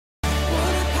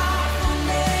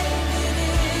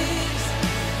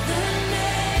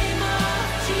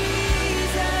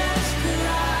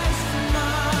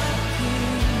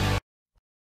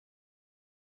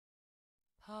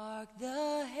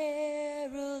The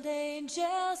herald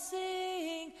angels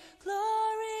sing,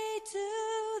 glory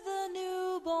to the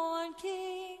newborn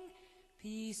King.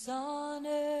 Peace on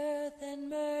earth and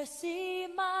mercy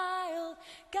mild,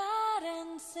 God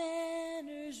and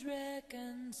sinners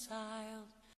reconciled.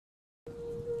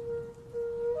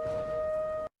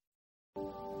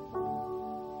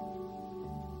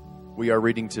 We are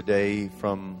reading today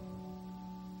from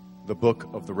the book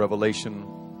of the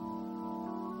Revelation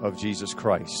of Jesus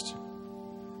Christ,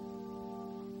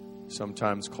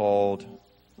 sometimes called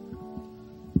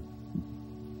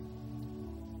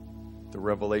the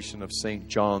Revelation of St.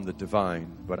 John the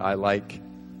Divine, but I like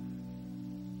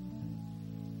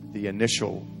the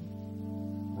initial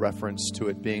reference to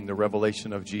it being the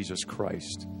revelation of Jesus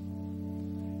Christ.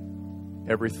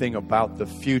 Everything about the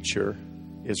future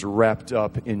is wrapped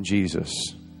up in Jesus.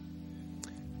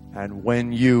 And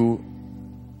when you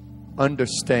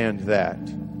understand that,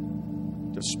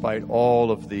 despite all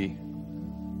of the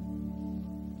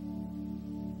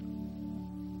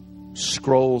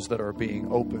scrolls that are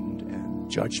being opened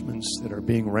and judgments that are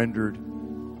being rendered,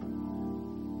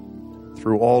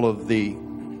 through all of the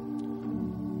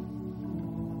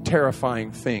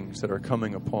terrifying things that are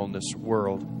coming upon this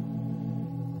world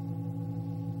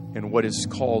in what is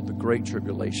called the Great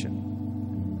Tribulation,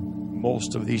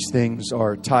 most of these things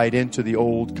are tied into the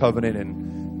Old Covenant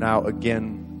and now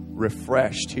again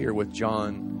refreshed here with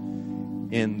John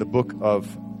in the book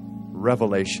of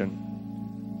Revelation.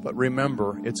 But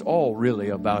remember, it's all really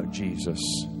about Jesus.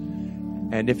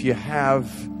 And if you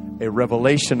have a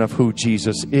revelation of who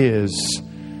Jesus is,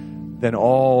 then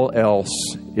all else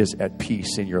is at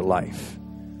peace in your life.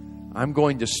 I'm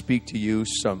going to speak to you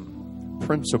some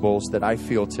principles that I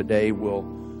feel today will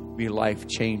be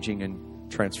life-changing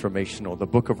and transformational. The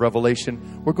book of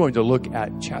Revelation, we're going to look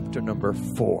at chapter number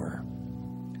 4.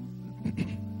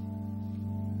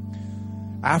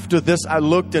 After this I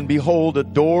looked, and behold, a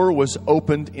door was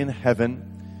opened in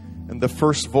heaven. And the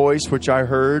first voice which I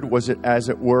heard was as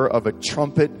it were of a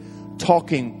trumpet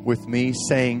talking with me,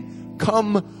 saying,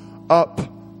 Come up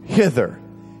hither,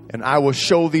 and I will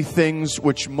show thee things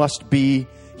which must be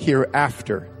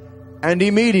hereafter. And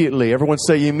immediately, everyone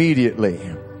say immediately,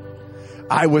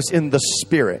 I was in the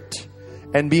Spirit,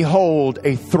 and behold,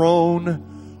 a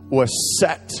throne was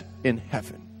set in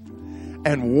heaven,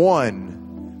 and one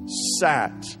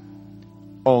sat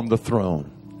on the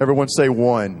throne. Everyone say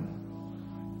one.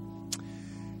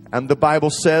 And the Bible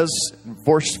says,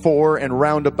 verse 4, and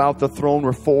round about the throne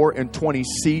were 24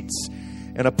 seats,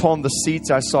 and upon the seats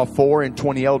I saw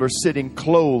 24 elders sitting,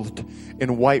 clothed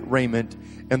in white raiment,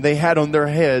 and they had on their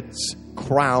heads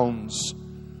crowns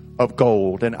of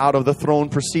gold. And out of the throne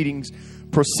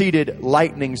proceeded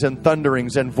lightnings and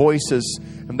thunderings and voices,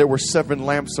 and there were 7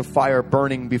 lamps of fire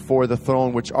burning before the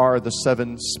throne, which are the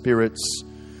 7 spirits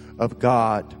of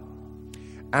God.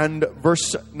 And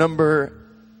verse number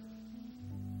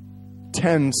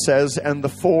 10 says, and the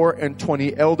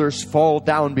 24 elders fall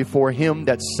down before him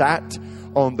that sat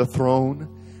on the throne,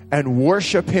 and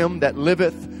worship him that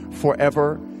liveth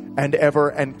forever and ever,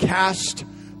 and cast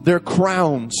their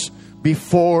crowns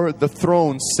before the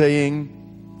throne, saying,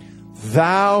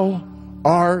 Thou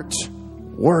art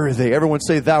worthy. Everyone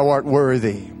say, Thou art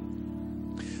worthy.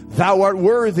 Thou art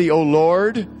worthy, O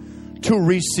Lord, to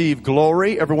receive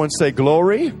glory. Everyone say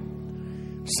glory.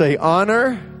 Say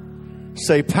honor.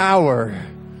 Say power.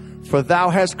 For thou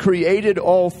hast created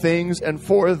all things, and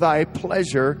for thy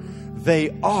pleasure they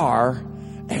are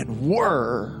and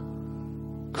were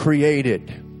created.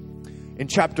 In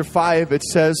chapter 5 it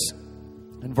says,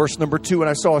 in verse number 2, and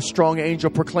I saw a strong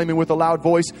angel proclaiming with a loud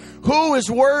voice, Who is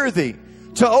worthy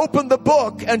to open the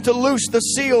book and to loose the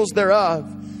seals thereof?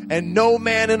 And no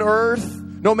man in earth,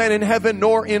 no man in heaven,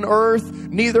 nor in earth,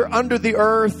 neither under the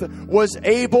earth, was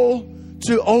able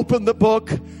to open the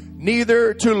book,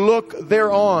 neither to look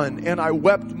thereon. And I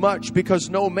wept much,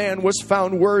 because no man was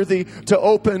found worthy to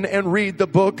open and read the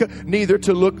book, neither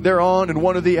to look thereon. And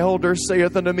one of the elders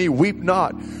saith unto me, Weep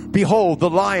not. Behold,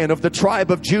 the Lion of the tribe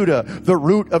of Judah, the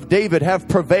Root of David, have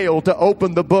prevailed to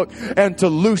open the book and to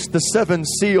loose the 7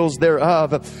 seals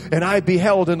thereof. And I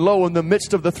beheld, and lo, in the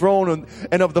midst of the throne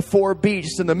and of the 4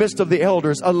 beasts, in the midst of the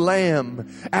elders, a lamb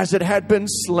as it had been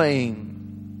slain.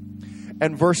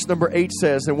 And verse number 8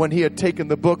 says, and when he had taken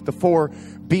the book, the 4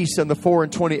 beasts and the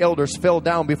 24 elders fell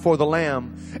down before the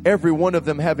Lamb, every one of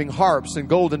them having harps and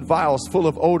golden vials full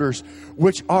of odours,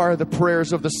 which are the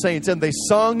prayers of the saints. And they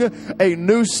sung a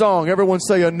new song. Everyone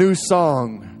say a new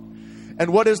song.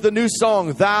 And what is the new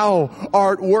song? Thou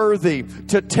art worthy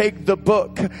to take the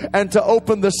book and to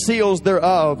open the seals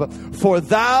thereof. For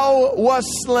thou wast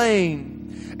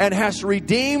slain and hast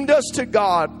redeemed us to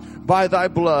God by thy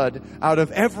blood out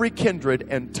of every kindred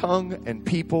and tongue and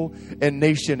people and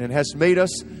nation, and hast made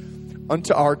us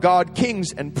unto our God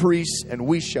kings and priests, and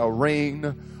we shall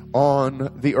reign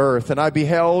on the earth. And I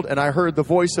beheld, and I heard the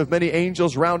voice of many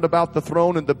angels round about the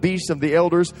throne, and the beasts and the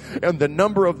elders, and the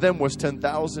number of them was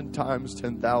 10,000 times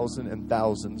 10,000 and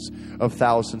thousands of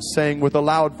thousands, saying with a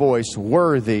loud voice,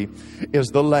 Worthy is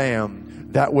the Lamb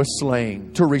that was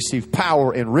slain to receive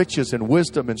power and riches and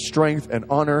wisdom and strength and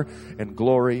honor and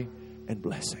glory and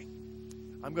blessing.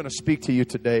 I'm going to speak to you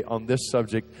today on this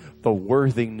subject, the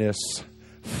worthiness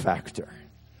factor.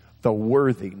 The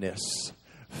worthiness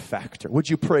factor. Would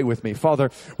you pray with me? Father,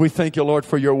 we thank you, Lord,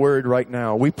 for your word right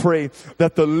now. We pray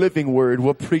that the living word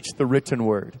will preach the written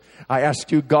word. I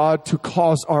ask you, God, to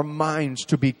cause our minds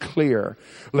to be clear.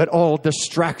 Let all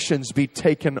distractions be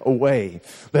taken away.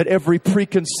 Let every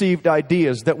preconceived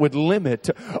ideas that would limit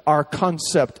our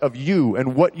concept of you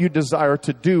and what you desire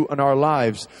to do in our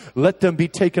lives, let them be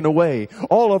taken away.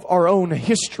 All of our own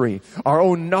history, our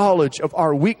own knowledge of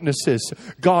our weaknesses,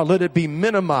 God, let it be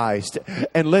minimized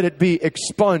and let it be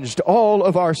expunged. All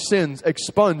of our sins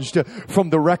expunged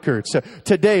from the records.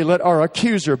 Today, let our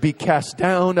accuser be cast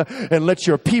down and let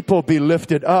your people be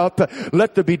lifted up.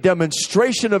 Let there be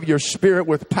demonstration of your Spirit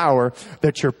with power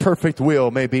that your perfect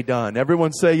will may be done.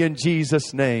 Everyone say, in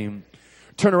Jesus' name.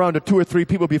 Turn around to 2 or 3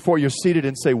 people before you're seated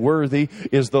and say, worthy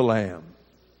is the Lamb.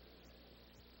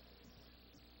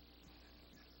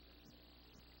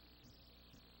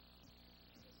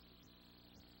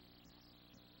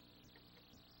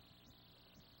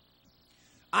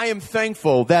 I am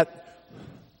thankful that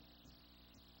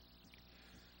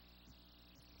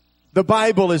the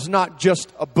Bible is not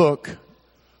just a book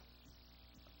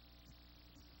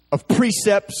of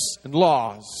precepts and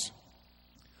laws,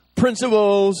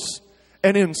 principles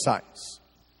and insights.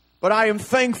 But I am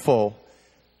thankful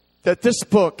that this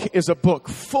book is a book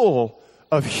full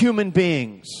of human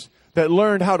beings that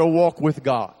learned how to walk with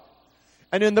God.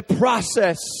 And in the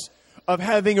process of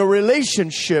having a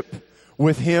relationship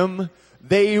with Him,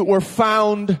 they were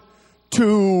found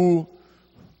to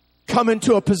come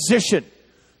into a position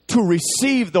to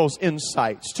receive those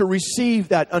insights, to receive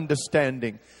that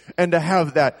understanding, and to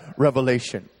have that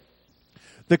revelation.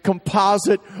 The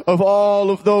composite of all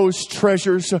of those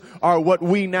treasures are what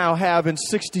we now have in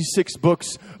 66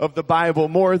 books of the Bible,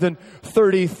 more than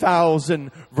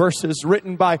 30,000 verses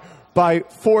written by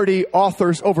 40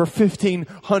 authors over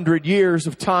 1,500 years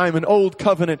of time, an old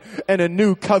covenant and a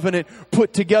new covenant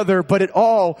put together. But it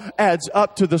all adds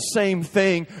up to the same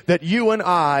thing, that you and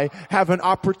I have an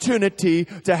opportunity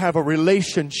to have a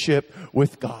relationship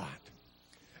with God.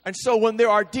 And so when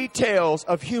there are details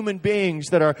of human beings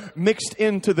that are mixed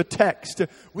into the text,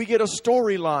 we get a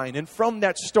storyline. And from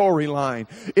that storyline,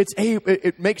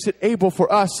 it makes it able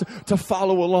for us to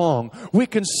follow along. We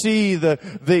can see the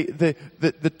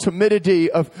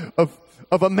timidity of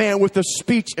a man with a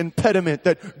speech impediment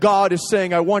that God is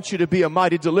saying, I want you to be a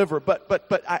mighty deliverer.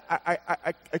 But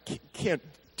I can't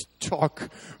talk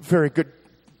very good.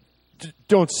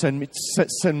 Don't send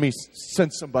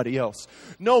somebody else.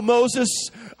 No,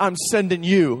 Moses, I'm sending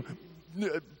you.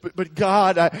 But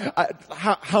God,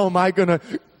 how am I going to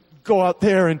go out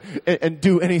there and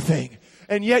do anything?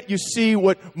 And yet you see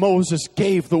what Moses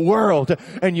gave the world,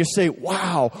 and you say,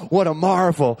 wow, what a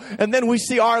marvel. And then we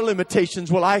see our limitations.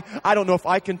 Well, I don't know if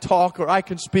I can talk or I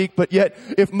can speak, but yet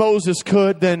if Moses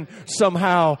could, then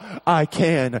somehow I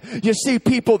can. You see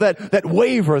people that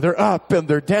waver. They're up and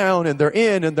they're down and they're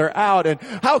in and they're out. And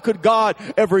how could God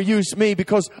ever use me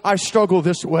because I struggle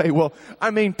this way? Well,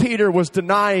 I mean, Peter was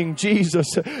denying Jesus,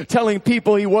 telling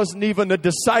people he wasn't even a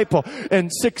disciple. And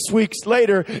 6 weeks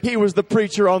later, he was the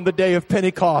preacher on the day of Pentecost.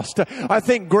 I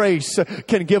think grace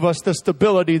can give us the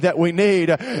stability that we need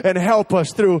and help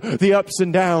us through the ups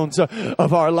and downs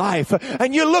of our life.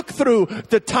 And you look through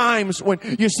the times when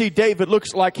you see David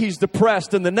looks like he's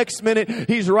depressed, and the next minute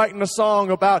he's writing a song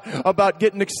about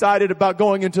getting excited about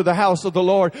going into the house of the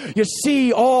Lord. You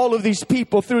see all of these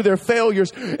people through their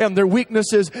failures and their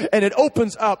weaknesses, and it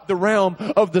opens up the realm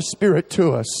of the Spirit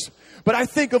to us. But I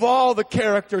think of all the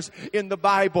characters in the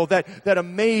Bible that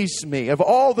amaze me, of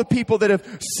all the people that have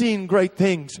seen great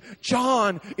things.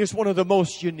 John is one of the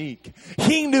most unique.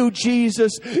 He knew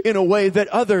Jesus in a way that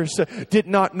others did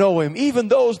not know him. Even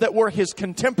those that were his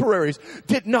contemporaries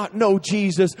did not know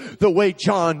Jesus the way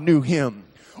John knew him.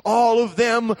 All of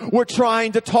them were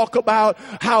trying to talk about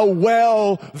how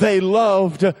well they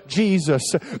loved Jesus.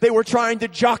 They were trying to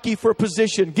jockey for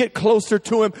position, get closer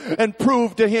to him, and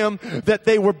prove to him that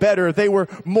they were better. They were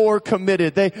more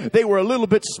committed. They were a little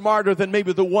bit smarter than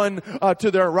maybe the one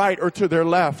to their right or to their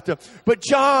left. But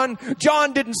John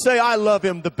didn't say, I love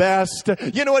him the best.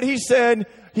 You know what he said?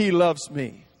 He loves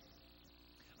me.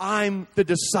 I'm the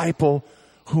disciple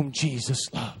whom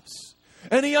Jesus loves.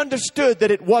 And he understood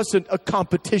that it wasn't a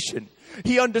competition.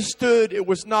 He understood it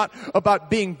was not about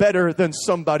being better than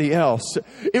somebody else.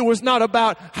 It was not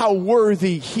about how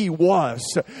worthy he was.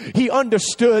 He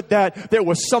understood that there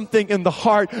was something in the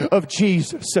heart of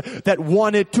Jesus that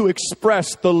wanted to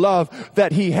express the love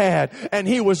that he had. And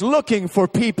he was looking for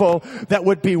people that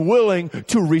would be willing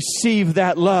to receive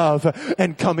that love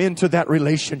and come into that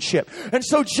relationship. And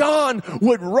so John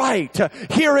would write,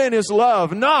 herein is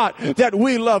love, not that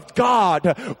we loved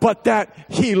God, but that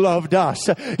he loved us.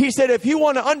 He said, if you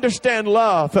want to understand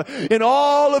love in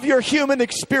all of your human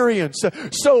experience,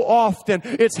 so often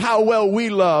it's how well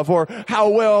we love or how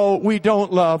well we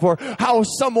don't love or how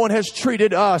someone has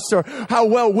treated us or how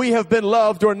well we have been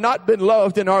loved or not been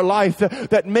loved in our life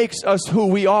that makes us who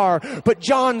we are. But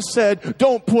John said,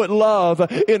 don't put love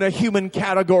in a human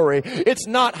category. It's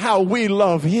not how we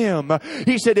love him.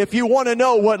 He said, if you want to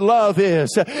know what love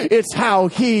is, it's how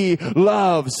he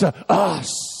loves us.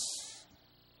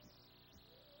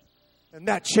 And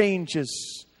that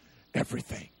changes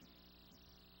everything.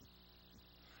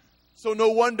 So no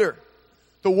wonder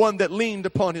the one that leaned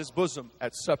upon his bosom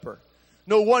at supper,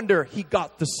 no wonder he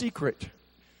got the secret.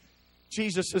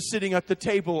 Jesus is sitting at the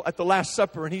table at the Last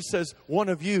Supper and he says, one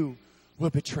of you will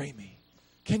betray me.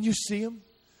 Can you see him?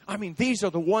 I mean, these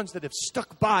are the ones that have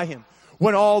stuck by him.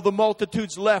 When all the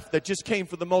multitudes left that just came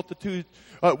for the multitude,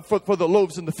 for the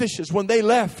loaves and the fishes, when they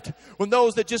left, when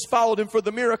those that just followed him for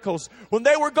the miracles, when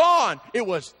they were gone, it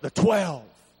was the 12.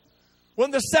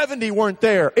 When the 70 weren't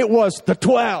there, it was the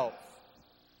 12.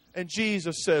 And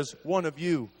Jesus says, one of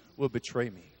you will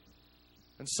betray me.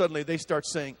 And suddenly they start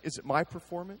saying, is it my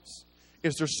performance?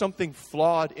 Is there something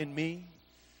flawed in me?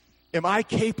 Am I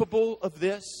capable of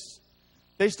this?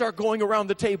 They start going around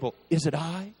the table. Is it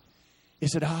I?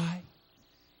 Is it I?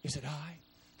 Is it I?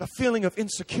 The feeling of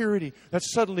insecurity that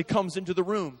suddenly comes into the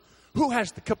room. Who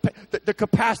has the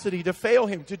capacity to fail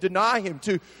him, to deny him,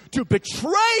 to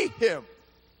betray him?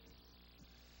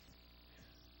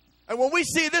 And when we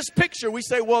see this picture, we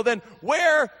say, well, then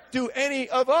where do any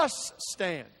of us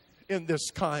stand in this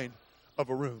kind of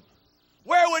a room?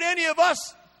 Where would any of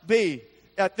us be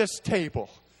at this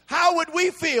table? How would we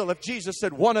feel if Jesus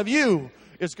said, one of you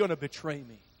is going to betray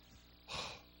me?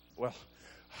 Well,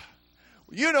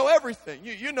 you know everything.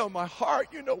 You know my heart.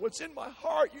 You know what's in my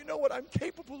heart. You know what I'm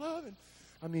capable of. And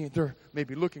I mean, they're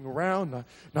maybe looking around,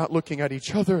 not looking at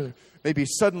each other. Maybe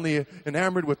suddenly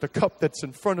enamored with the cup that's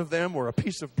in front of them or a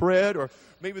piece of bread. Or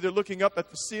maybe they're looking up at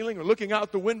the ceiling or looking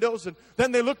out the windows. And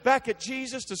then they look back at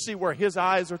Jesus to see where his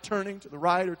eyes are turning to the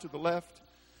right or to the left.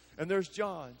 And there's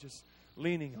John just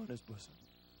leaning on his bosom.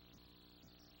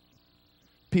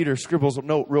 Peter scribbles a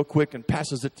note real quick and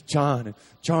passes it to John. And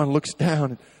John looks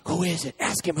down and, who is it?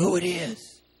 Ask him who it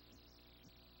is.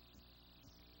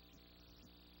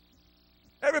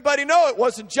 Everybody know it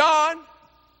wasn't John.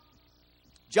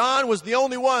 John was the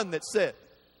only one that said,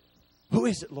 who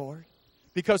is it, Lord?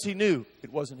 Because he knew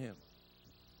it wasn't him.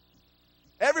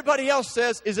 Everybody else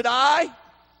says, is it I?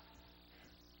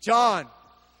 John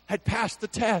had passed the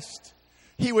test.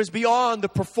 He was beyond the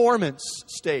performance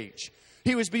stage.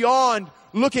 He was beyond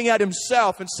looking at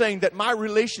himself and saying that my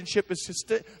relationship is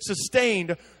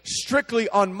sustained strictly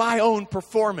on my own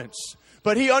performance.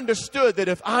 But he understood that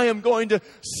if I am going to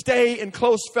stay in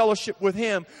close fellowship with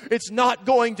him, it's not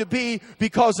going to be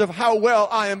because of how well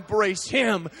I embrace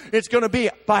him. It's going to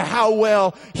be by how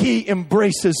well he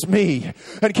embraces me.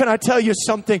 And can I tell you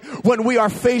something? When we are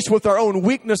faced with our own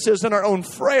weaknesses and our own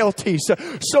frailties,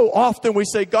 so often we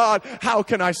say, God, how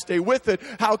can I stay with it?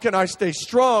 How can I stay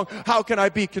strong? How can I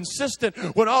be consistent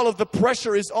when all of the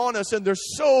pressure is on us and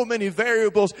there's so many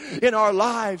variables in our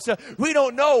lives? We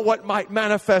don't know what might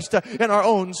manifest in our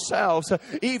own selves.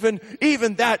 Even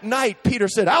that night, Peter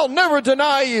said, I'll never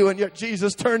deny you. And yet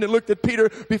Jesus turned and looked at Peter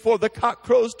before the cock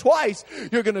crows twice.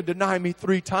 You're going to deny me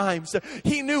 3 times.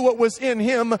 He knew what was in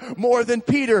him more than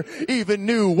Peter even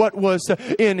knew what was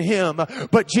in him.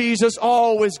 But Jesus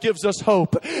always gives us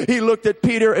hope. He looked at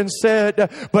Peter and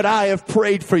said, but I have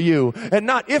prayed for you. And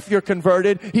not if you're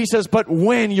converted. He says, but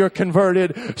when you're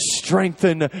converted,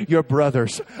 strengthen your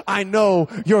brothers. I know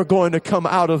you're going to come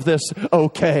out of this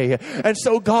okay. And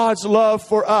so God's love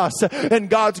for us and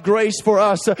God's grace for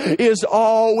us is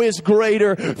always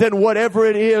greater than whatever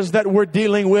it is that we're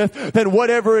dealing with, than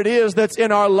whatever it is that's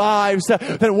in our lives,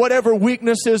 than whatever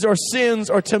weaknesses or sins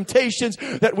or temptations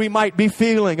that we might be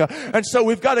feeling. And so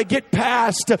we've got to get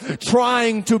past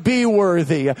trying to be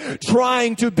worthy,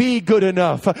 trying to be good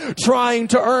enough, trying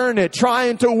to earn it,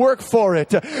 trying to work for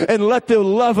it, and let the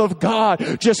love of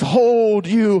God just hold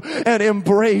you and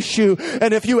embrace you.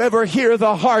 And if you ever hear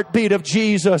the heartbeat of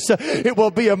Jesus, it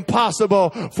will be impossible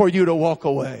for you to walk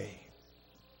away.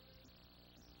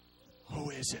 Who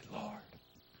is it, Lord?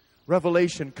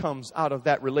 Revelation comes out of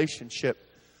that relationship.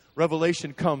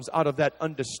 Revelation comes out of that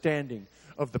understanding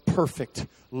of the perfect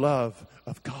love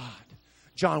of God.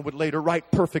 John would later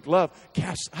write, perfect love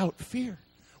casts out fear.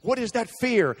 What is that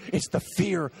fear? It's the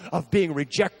fear of being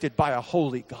rejected by a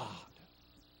holy God.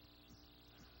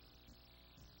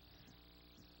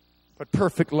 But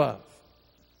perfect love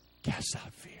casts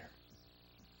out fear.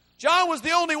 John was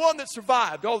the only one that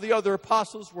survived. All the other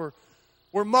apostles were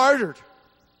martyred.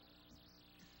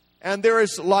 And there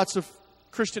is lots of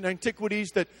Christian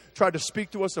antiquities that try to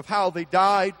speak to us of how they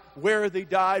died, where they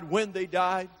died, when they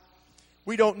died.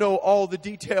 We don't know all the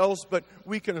details, but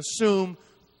we can assume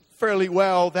fairly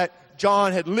well that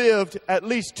John had lived at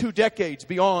least 2 decades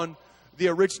beyond the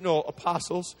original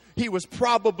apostles. He was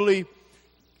probably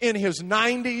in his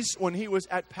 90s when he was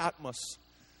at Patmos.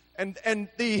 And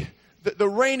the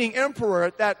reigning emperor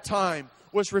at that time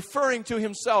was referring to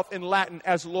himself in Latin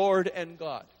as Lord and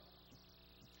God.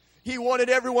 He wanted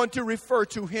everyone to refer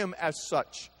to him as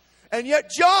such. And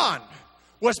yet John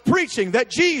was preaching that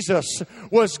Jesus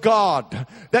was God,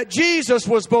 that Jesus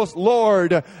was both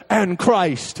Lord and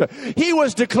Christ. He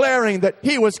was declaring that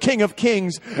he was King of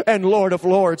Kings and Lord of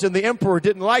Lords, and the emperor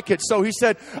didn't like it, so he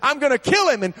said, I'm going to kill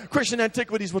him. And Christian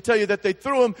antiquities will tell you that they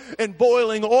threw him in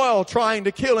boiling oil trying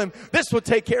to kill him. This would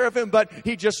take care of him, but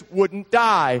he just wouldn't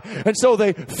die. And so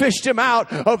they fished him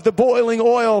out of the boiling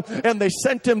oil, and they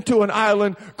sent him to an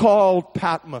island called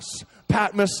Patmos.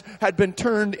 Patmos had been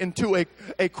turned into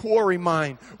a quarry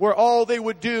mine where all they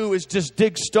would do is just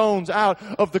dig stones out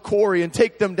of the quarry and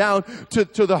take them down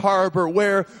to the harbor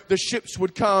where the ships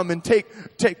would come and take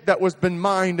that was been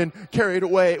mined and carried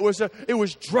away. It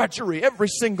was drudgery every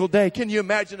single day. Can you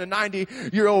imagine a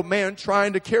 90-year-old man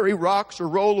trying to carry rocks or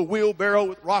roll a wheelbarrow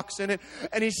with rocks in it?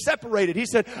 And he separated. He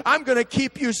said, I'm going to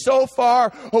keep you so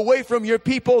far away from your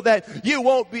people that you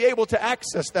won't be able to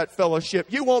access that fellowship.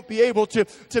 You won't be able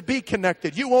to be connected.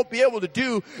 You won't be able to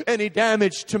do any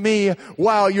damage to me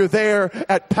while you're there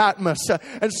at Patmos.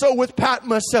 And so with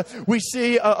Patmos, we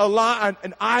see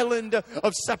an island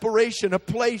of separation, a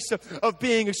place of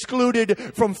being excluded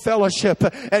from fellowship.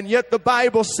 And yet the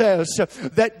Bible says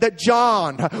that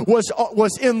John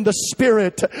was in the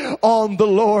Spirit on the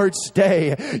Lord's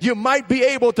day. You might be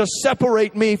able to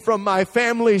separate me from my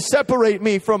family, separate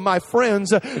me from my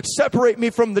friends, separate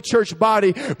me from the church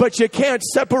body, but you can't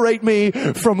separate me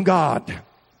from God.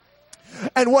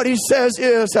 And what he says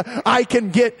is, I can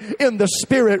get in the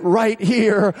Spirit right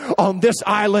here on this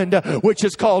island, which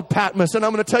is called Patmos. And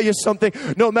I'm going to tell you something.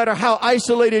 No matter how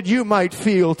isolated you might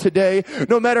feel today,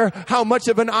 no matter how much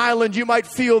of an island you might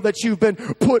feel that you've been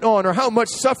put on, or how much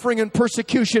suffering and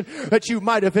persecution that you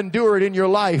might have endured in your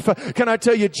life, can I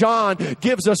tell you, John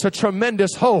gives us a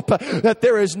tremendous hope that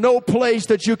there is no place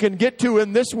that you can get to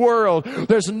in this world.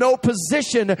 There's no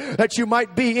position that you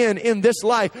might be in this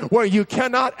life where you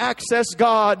cannot access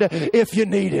God if you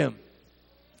need Him.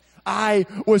 I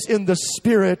was in the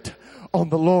Spirit on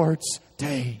the Lord's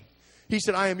day. He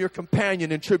said, I am your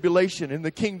companion in tribulation, in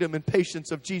the kingdom and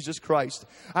patience of Jesus Christ.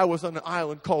 I was on an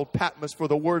island called Patmos for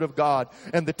the word of God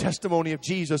and the testimony of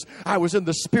Jesus. I was in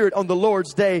the Spirit on the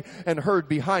Lord's day and heard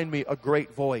behind me a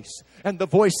great voice. And the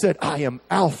voice said, I am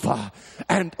Alpha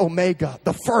and Omega,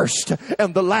 the first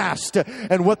and the last,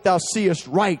 and what thou seest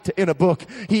write in a book.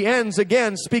 He ends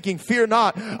again speaking, fear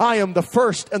not, I am the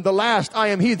first and the last. I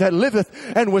am he that liveth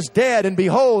and was dead, and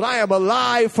behold, I am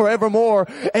alive forevermore.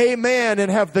 Amen.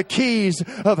 And have the keys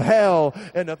of hell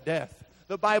and of death.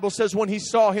 The Bible says when he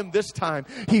saw him this time,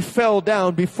 he fell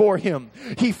down before him.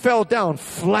 He fell down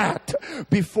flat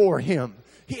before him.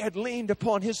 He had leaned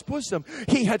upon his bosom.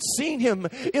 He had seen him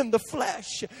in the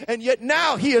flesh. And yet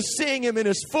now he is seeing him in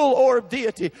his full orb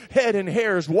deity. Head and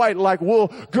hairs white like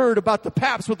wool, girt about the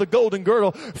paps with a golden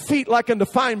girdle, feet like unto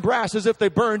fine brass as if they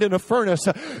burned in a furnace.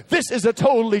 This is a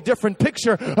totally different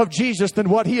picture of Jesus than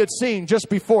what he had seen just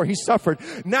before he suffered.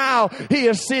 Now he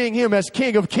is seeing him as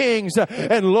King of Kings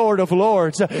and Lord of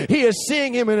Lords. He is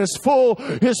seeing him in his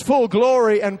full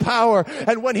glory and power.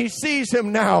 And when he sees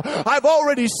him now, I've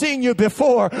already seen you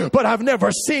before, before, but I've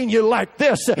never seen you like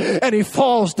this. And he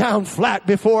falls down flat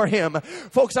before him.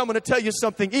 Folks, I'm going to tell you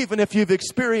something. Even if you've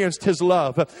experienced his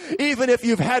love, even if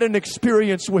you've had an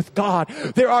experience with God,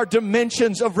 there are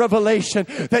dimensions of revelation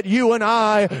that you and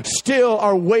I still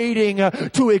are waiting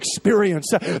to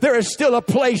experience. There is still a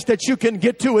place that you can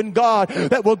get to in God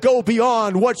that will go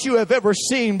beyond what you have ever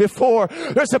seen before.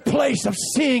 There's a place of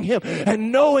seeing him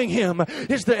and knowing him.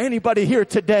 Is there anybody here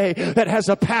today that has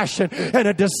a passion and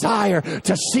a desire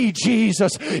to see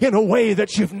Jesus in a way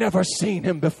that you've never seen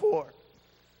him before?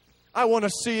 I want to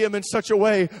see him in such a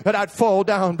way that I'd fall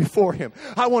down before him.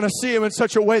 I want to see him in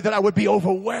such a way that I would be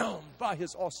overwhelmed by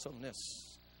his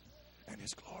awesomeness and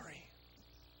his glory.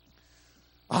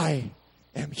 I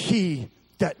am he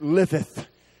that liveth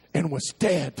and was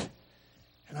dead,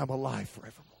 and I'm alive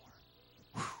forevermore.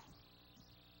 Whew.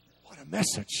 What a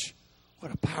message.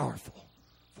 What a powerful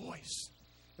voice.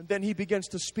 And then he begins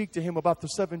to speak to him about the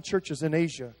 7 churches in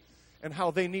Asia and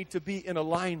how they need to be in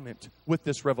alignment with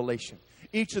this revelation.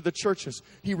 Each of the churches,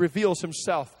 he reveals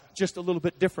himself just a little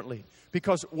bit differently,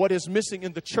 because what is missing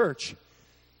in the church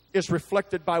is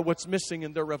reflected by what's missing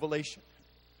in their revelation.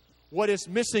 What is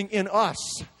missing in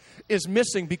us is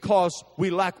missing because we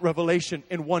lack revelation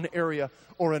in one area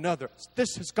or another.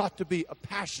 This has got to be a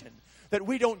passion, that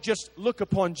we don't just look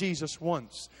upon Jesus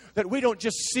once, that we don't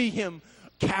just see him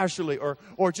casually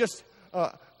or just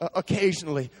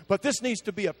occasionally, but this needs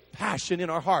to be a passion in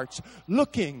our hearts,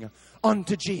 looking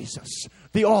unto Jesus,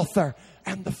 the author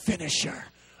and the finisher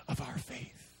of our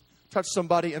faith. Touch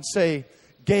somebody and say,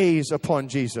 gaze upon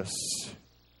Jesus.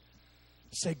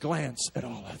 Say, glance at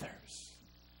all others.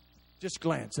 Just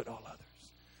glance at all others.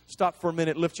 Stop for a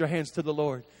minute, lift your hands to the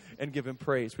Lord and give him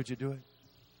praise. Would you do it?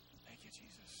 Thank you,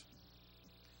 Jesus.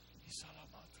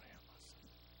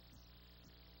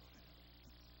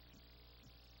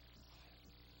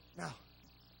 Now,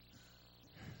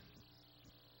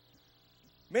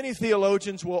 many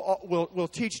theologians will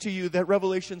teach to you that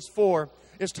Revelations 4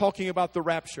 is talking about the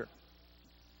rapture.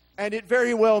 And it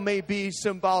very well may be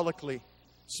symbolically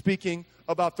speaking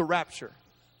about the rapture.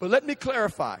 But let me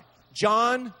clarify.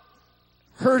 John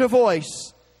heard a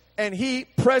voice, and he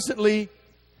presently,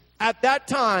 at that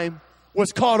time,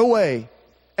 was caught away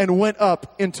and went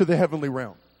up into the heavenly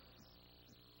realm.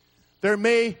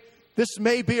 This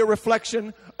may be a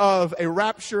reflection of a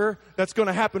rapture that's going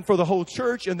to happen for the whole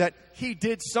church, and that he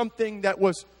did something that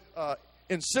was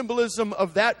in symbolism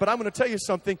of that. But I'm going to tell you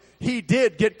something. He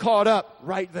did get caught up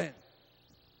right then.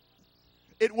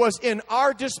 It was in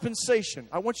our dispensation.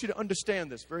 I want you to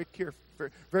understand this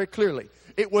very clearly.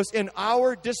 It was in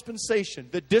our dispensation,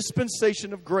 the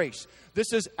dispensation of grace.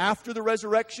 This is after the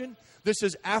resurrection. This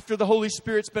is after the Holy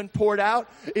Spirit's been poured out.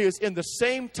 It is in the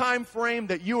same time frame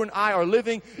that you and I are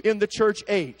living in the church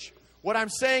age. What I'm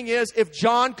saying is, if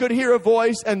John could hear a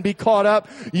voice and be caught up,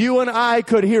 you and I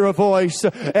could hear a voice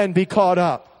and be caught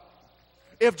up.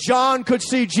 If John could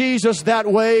see Jesus that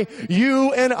way,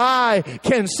 you and I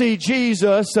can see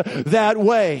Jesus that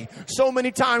way. So many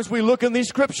times we look in these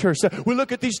scriptures, we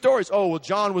look at these stories. Oh, well,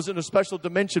 John was in a special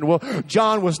dimension. Well,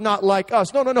 John was not like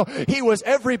us. No. He was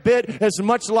every bit as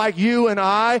much like you and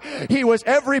I. He was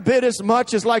every bit as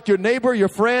much as like your neighbor, your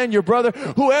friend, your brother,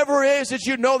 whoever it is that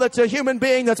you know that's a human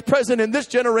being that's present in this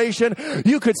generation.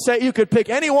 You could pick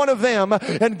any one of them,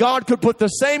 and God could put the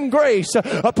same grace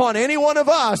upon any one of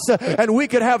us, and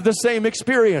we could have the same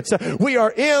experience. We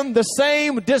are in the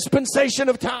same dispensation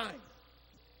of time.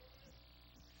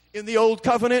 In the old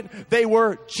covenant, they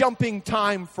were jumping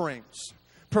time frames.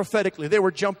 Prophetically, they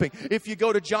were jumping. If you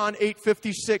go to John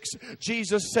 8:56,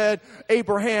 Jesus said,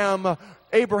 Abraham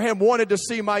wanted to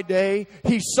see my day.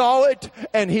 He saw it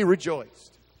and he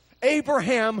rejoiced.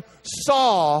 Abraham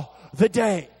saw the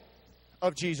day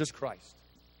of Jesus Christ.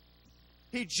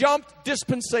 He jumped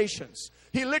dispensations.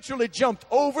 He literally jumped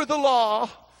over the law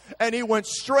and he went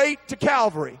straight to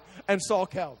Calvary and saw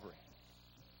Calvary.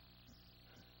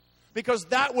 Because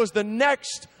that was the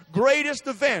next greatest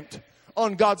event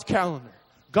on God's calendar.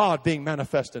 God being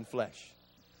manifest in flesh.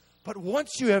 But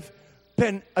once you have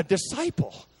been a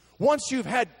disciple, once you've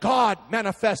had God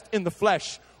manifest in the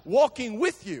flesh, walking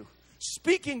with you,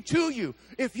 speaking to you,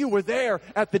 if you were there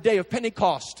at the day of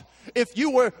Pentecost, if you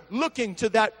were looking to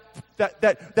that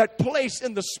place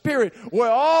in the Spirit where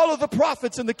all of the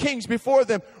prophets and the kings before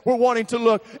them were wanting to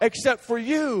look, except for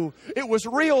you, it was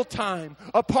real time,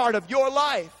 a part of your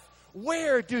life.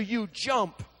 Where do you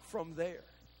jump from there?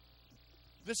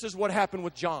 This is what happened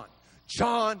with John.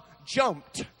 John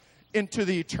jumped into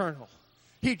the eternal.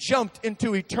 He jumped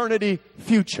into eternity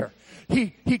future.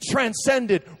 He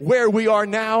transcended where we are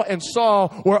now and saw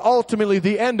where ultimately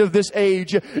the end of this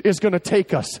age is going to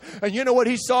take us. And you know what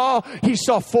he saw? He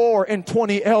saw 24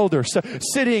 elders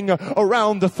sitting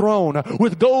around the throne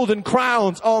with golden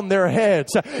crowns on their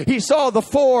heads. He saw the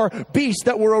 4 beasts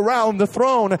that were around the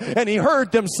throne, and he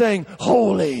heard them saying,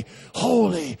 "Holy,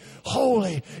 holy,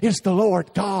 holy is the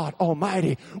Lord God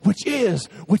Almighty, which is,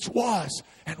 which was,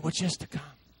 and which is to come."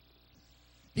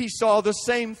 He saw the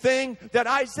same thing that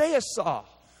Isaiah saw.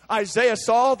 Isaiah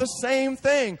saw the same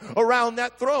thing around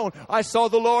that throne. "I saw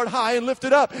the Lord high and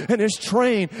lifted up, and his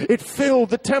train, it filled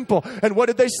the temple." And what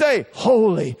did they say?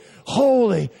 "Holy,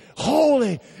 holy,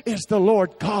 holy is the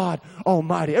Lord God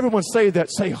Almighty." Everyone say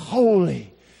that. Say,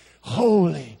 "Holy,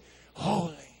 holy,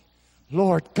 holy,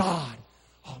 Lord God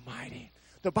Almighty."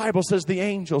 The Bible says the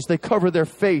angels, they cover their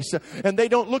face, and they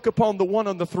don't look upon the one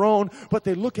on the throne, but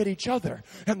they look at each other,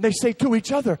 and they say to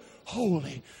each other,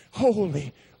 "Holy,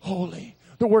 holy, holy."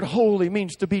 The word holy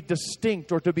means to be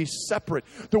distinct or to be separate.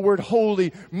 The word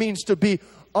holy means to be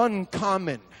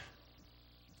uncommon.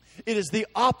 It is the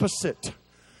opposite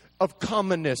of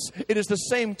commonness. It is the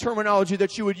same terminology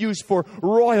that you would use for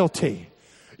royalty.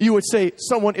 You would say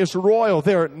someone is royal.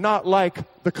 They're not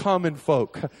like the common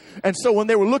folk. And so when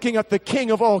they were looking at the King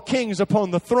of all kings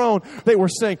upon the throne, they were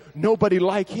saying, "Nobody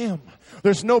like him.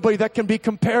 There's nobody that can be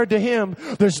compared to him.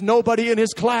 There's nobody in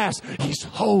his class. He's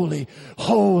holy,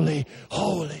 holy,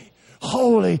 holy.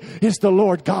 Holy is the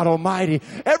Lord God Almighty."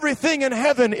 Everything in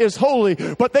heaven is holy,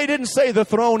 but they didn't say the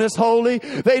throne is holy.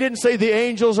 They didn't say the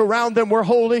angels around them were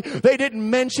holy. They didn't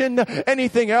mention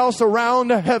anything else around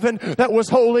heaven that was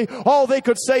holy. All they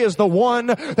could say is the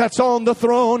one that's on the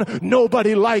throne.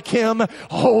 Nobody like him.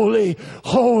 Holy,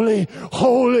 holy,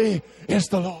 holy is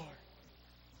the Lord.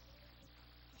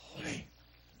 Holy,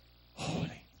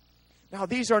 holy. Now,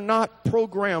 these are not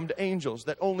programmed angels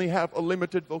that only have a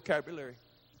limited vocabulary.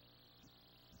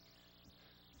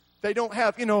 They don't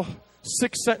have,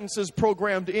 6 sentences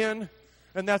programmed in,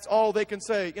 and that's all they can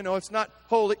say. It's not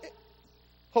holy,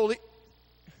 holy,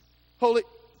 holy,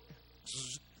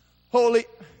 holy,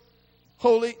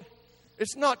 holy.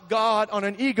 It's not God on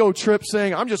an ego trip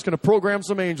saying, "I'm just going to program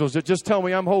some angels that just tell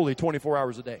me I'm holy 24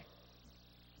 hours a day."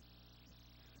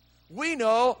 We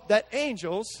know that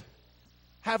angels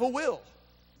have a will.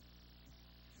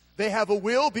 They have a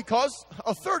will because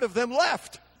a third of them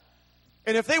left.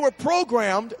 And if they were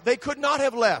programmed, they could not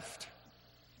have left.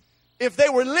 If they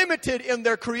were limited in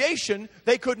their creation,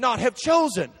 they could not have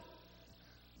chosen.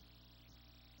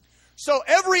 So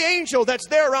every angel that's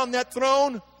there around that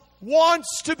throne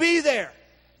wants to be there.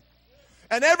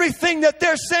 And everything that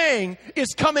they're saying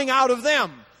is coming out of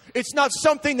them. It's not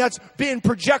something that's being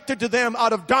projected to them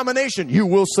out of domination. "You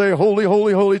will say, 'Holy,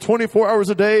 holy, holy,' 24 hours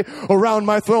a day around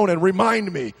my throne and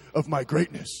remind me of my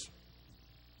greatness."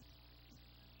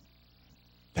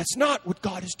 That's not what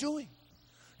God is doing.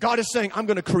 God is saying, "I'm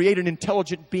going to create an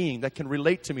intelligent being that can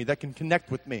relate to me, that can connect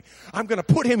with me. I'm going to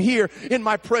put him here in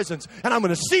my presence, and I'm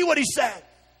going to see what he said."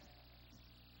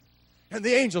 And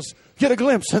the angels get a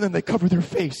glimpse, and then they cover their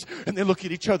face, and they look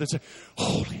at each other and say,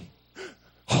 "Holy,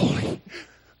 holy,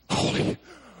 holy,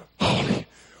 holy.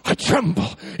 I tremble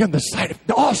in the sight of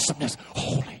the awesomeness.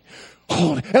 Holy,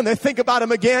 holy." And they think about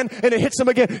him again, and it hits them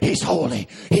again. "He's holy,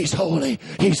 he's holy,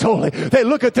 he's holy." They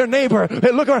look at their neighbor.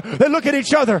 They look at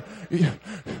each other.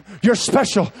 "You're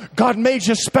special. God made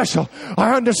you special.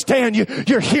 I understand you.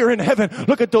 You're here in heaven.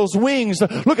 Look at those wings.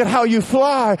 Look at how you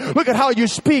fly. Look at how you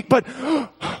speak. But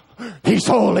he's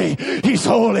holy. He's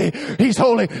holy. He's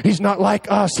holy. He's not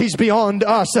like us. He's beyond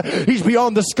us. He's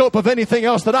beyond the scope of anything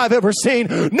else that I've ever seen.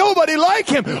 Nobody like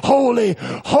him. Holy,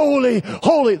 holy,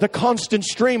 holy." The constant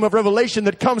stream of revelation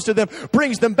that comes to them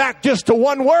brings them back just to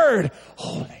one word.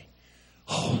 Holy,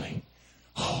 holy,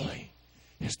 holy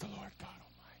is the Lord God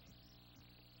Almighty.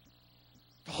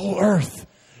 The whole earth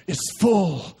is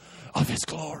full of his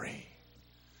glory,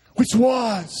 which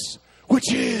was,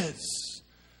 which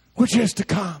is to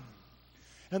come.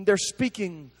 And they're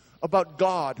speaking about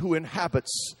God who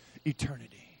inhabits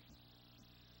eternity.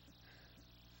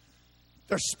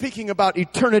 They're speaking about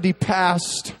eternity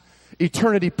past,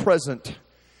 eternity present,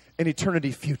 and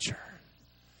eternity future.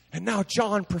 And now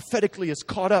John prophetically is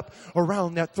caught up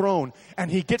around that throne,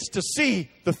 and he gets to see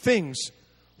the things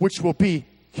which will be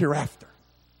hereafter.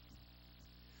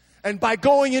 And by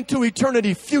going into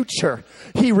eternity future,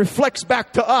 he reflects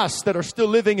back to us that are still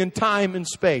living in time and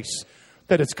space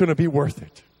that it's going to be worth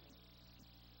it.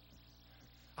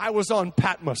 I was on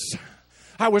Patmos.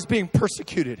 I was being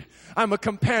persecuted. I'm a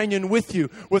companion with you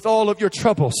with all of your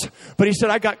troubles. But he said,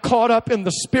 I got caught up in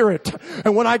the Spirit.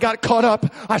 And when I got caught up,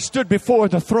 I stood before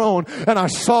the throne and I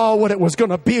saw what it was going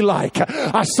to be like.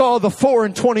 I saw the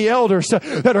 24 elders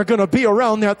that are going to be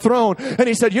around that throne. And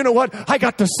he said, you know what? I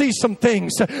got to see some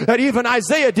things that even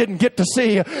Isaiah didn't get to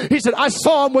see. He said, I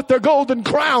saw them with their golden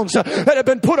crowns that had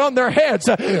been put on their heads.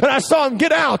 And I saw them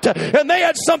get out. And they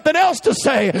had something else to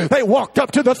say. They walked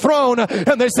up to the throne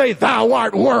and they say, thou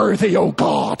art worthy, O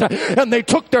God. And they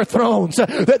took their thrones,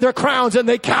 their crowns, and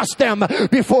they cast them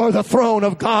before the throne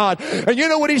of God. And you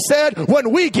know what he said?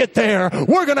 When we get there,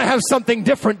 we're going to have something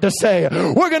different to say.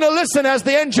 We're going to listen as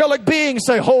the angelic beings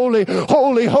say, holy,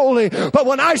 holy, holy. But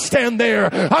when I stand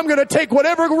there, I'm going to take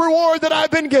whatever reward that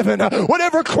I've been given,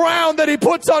 whatever crown that he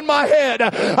puts on my head.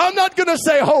 I'm not going to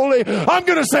say holy. I'm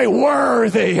going to say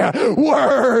worthy,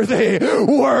 worthy,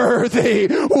 worthy,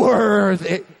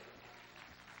 worthy.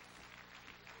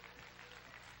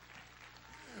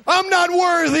 I'm not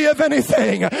worthy of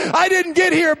anything. I didn't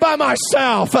get here by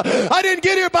myself. I didn't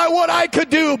get here by what I could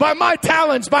do, by my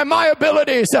talents, by my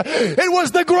abilities. It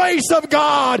was the grace of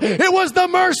God. It was the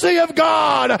mercy of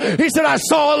God. He said, I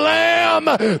saw a lamb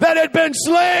that had been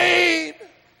slain.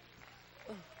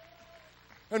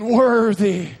 And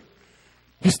worthy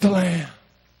is the lamb.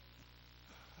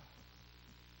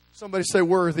 Somebody say,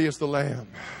 worthy is the lamb.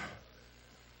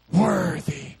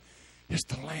 Worthy is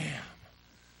the lamb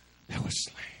that was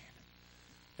slain.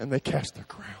 And they cast their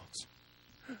crowns.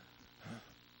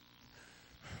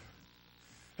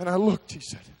 And I looked, he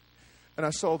said, and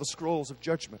I saw the scrolls of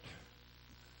judgment.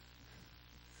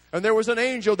 And there was an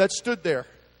angel that stood there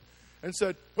and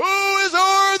said, who is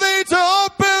worthy to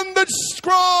open the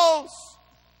scrolls?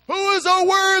 Who is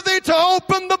worthy to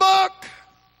open the book?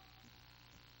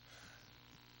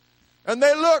 And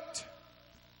they looked.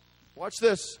 Watch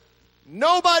this.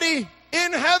 Nobody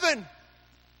in heaven.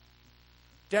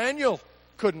 Daniel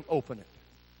couldn't open it.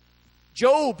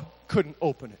 Job couldn't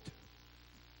open it.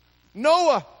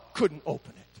 Noah couldn't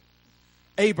open it.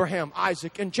 Abraham,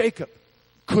 Isaac, and Jacob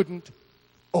couldn't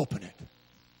open it.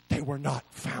 They were not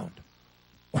found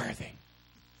worthy.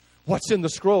 What's in the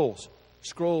scrolls?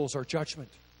 Scrolls are judgment.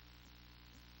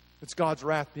 It's God's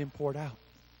wrath being poured out.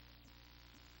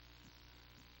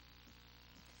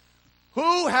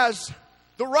 Who has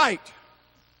the right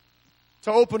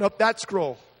to open up that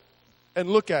scroll and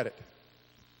look at it?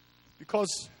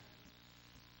 Because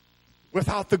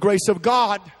without the grace of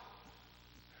God,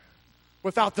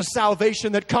 without the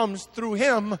salvation that comes through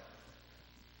Him,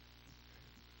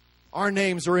 our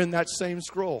names are in that same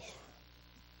scroll.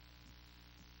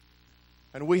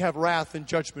 And we have wrath and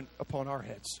judgment upon our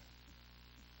heads.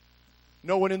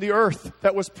 No one in the earth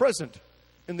that was present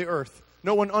in the earth.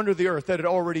 No one under the earth that had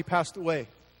already passed away.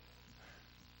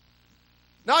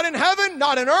 Not in heaven,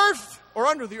 not in earth, or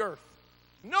under the earth.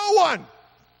 No one.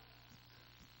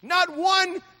 Not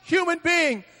one human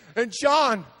being. And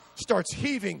John starts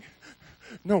heaving.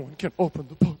 No one can open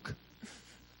the book.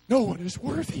 No one is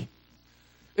worthy.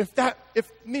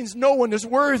 If means no one is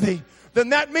worthy, then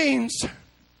that means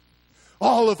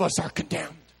all of us are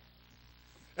condemned.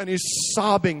 And he's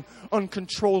sobbing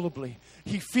uncontrollably.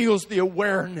 He feels the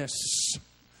awareness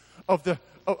of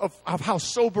how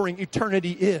sobering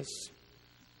eternity is.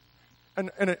 And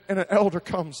an elder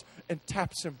comes and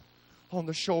taps him on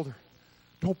the shoulder.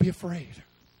 Don't be afraid.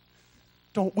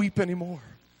 Don't weep anymore.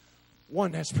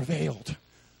 One has prevailed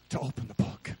to open the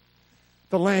book.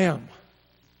 The Lamb.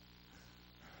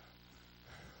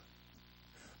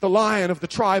 The Lion of the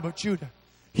tribe of Judah.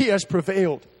 He has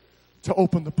prevailed to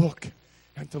open the book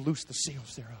and to loose the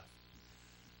seals thereof.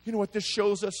 You know what this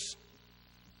shows us?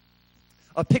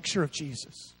 A picture of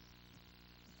Jesus.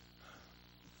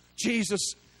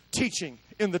 Jesus teaching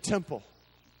in the temple.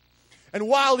 And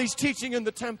while he's teaching in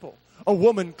the temple, a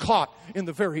woman caught in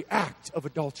the very act of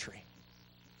adultery.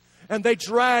 And they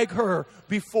drag her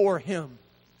before him.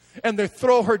 And they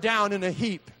throw her down in a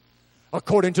heap.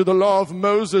 According to the law of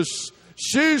Moses,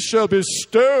 she shall be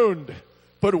stoned.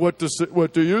 But what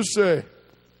do you say,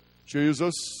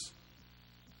 Jesus?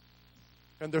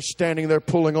 And they're standing there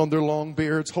pulling on their long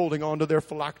beards, holding on to their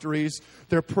phylacteries,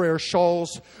 their prayer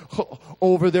shawls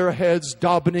over their heads,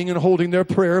 davening and holding their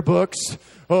prayer books.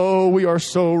 Oh, we are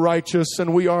so righteous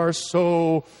and we are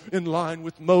so in line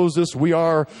with Moses. We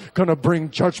are going to bring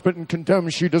judgment and condemn.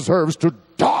 She deserves to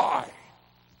die.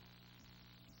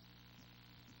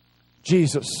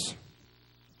 Jesus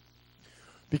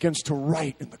begins to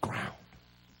write in the ground.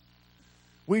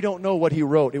 We don't know what he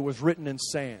wrote. It was written in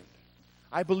sand.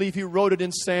 I believe he wrote it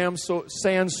in sand so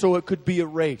it could be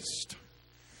erased.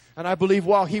 And I believe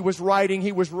while he was writing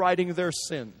their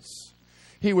sins.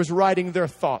 He was writing their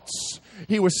thoughts.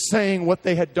 He was saying what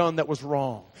they had done that was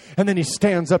wrong. And then he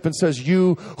stands up and says,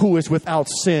 you who is without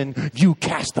sin, you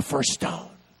cast the first stone.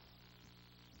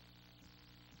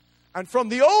 And from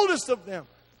the oldest of them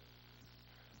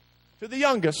to the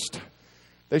youngest,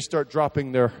 they start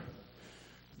dropping their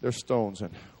stones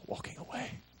and walking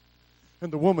away.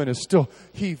 And the woman is still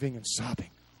heaving and sobbing.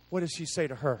 What does she say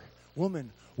to her?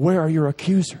 Woman, where are your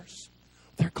accusers?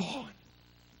 They're gone.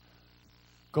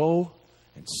 Go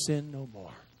and sin no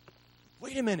more.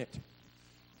 Wait a minute.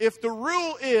 If the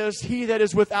rule is he that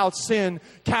is without sin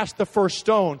cast the first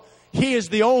stone, he is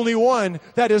the only one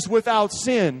that is without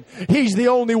sin. He's the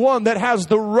only one that has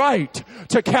the right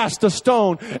to cast a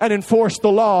stone and enforce the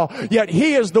law. Yet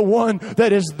he is the one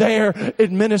that is there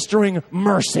administering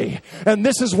mercy. And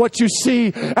this is what you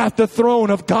see at the throne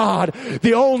of God.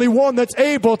 The only one that's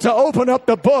able to open up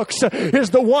the books is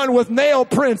the one with nail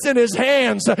prints in his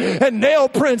hands and nail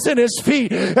prints in his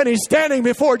feet. And he's standing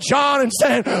before John and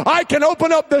saying, I can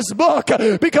open up this book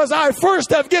because I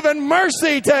first have given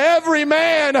mercy to every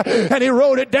man. And he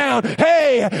wrote it down.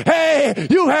 Hey,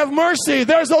 you have mercy.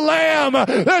 There's a lamb.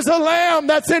 There's a lamb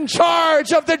that's in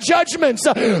charge of the judgments.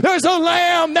 There's a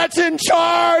lamb that's in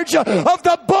charge of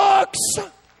the books.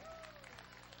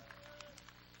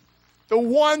 The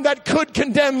one that could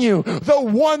condemn you, the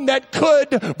one that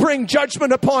could bring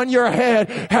judgment upon your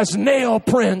head has nail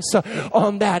prints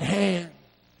on that hand.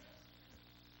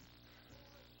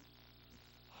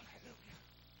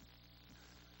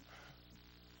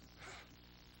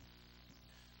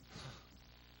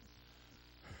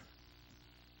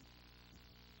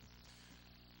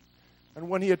 And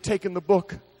when he had taken the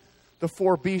book, the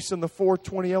 4 beasts and the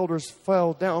 24 elders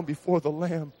fell down before the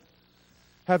Lamb,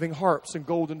 having harps and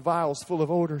golden vials full of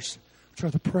odours, which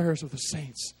are the prayers of the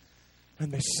saints.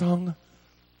 And they sung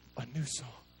a new song.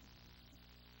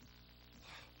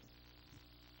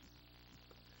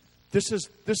 This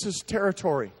is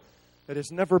territory that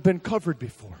has never been covered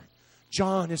before.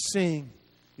 John is seeing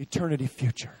eternity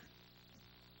future.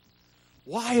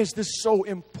 Why is this so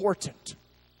important?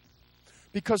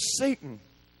 Because Satan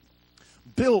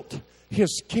built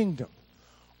his kingdom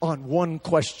on one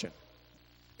question.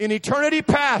 In eternity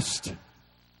past,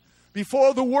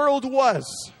 before the world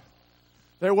was,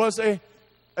 there was an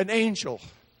angel.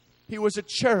 He was a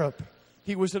cherub.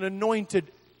 He was an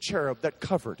anointed cherub that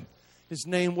covered. His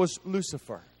name was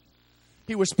Lucifer.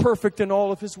 He was perfect in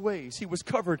all of his ways. He was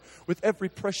covered with every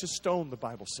precious stone, the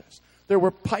Bible says. There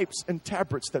were pipes and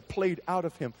tabrets that played out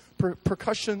of him.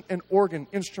 Percussion and organ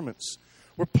instruments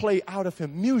were played out of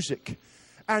him. Music.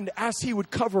 And as he would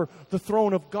cover the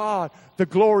throne of God, the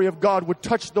glory of God would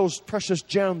touch those precious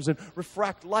gems and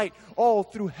refract light all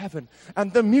through heaven.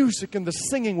 And the music and the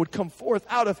singing would come forth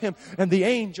out of him. And the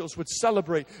angels would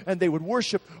celebrate and they would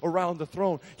worship around the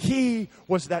throne. He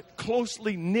was that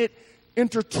closely knit,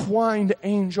 intertwined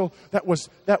angel that was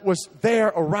there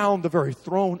around the very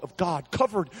throne of God,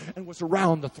 covered and was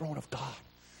around the throne of God.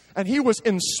 And he was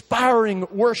inspiring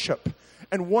worship.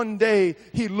 And one day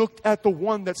he looked at the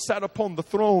one that sat upon the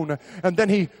throne, and then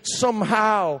he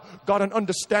somehow got an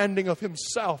understanding of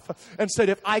himself and said,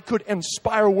 if I could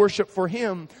inspire worship for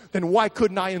him, then why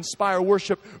couldn't I inspire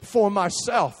worship for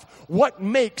myself? What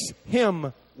makes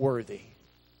him worthy?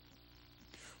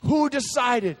 Who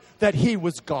decided that he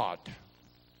was God?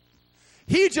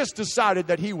 He just decided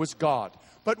that he was God.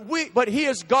 But he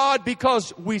is God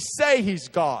because we say he's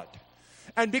God.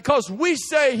 And because we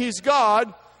say he's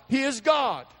God, he is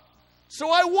God.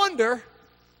 So I wonder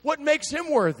what makes him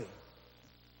worthy.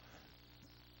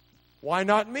 Why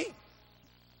not me?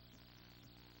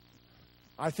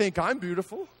 I think I'm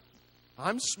beautiful.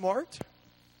 I'm smart.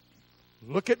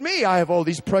 Look at me. I have all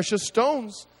these precious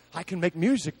stones. I can make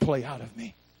music play out of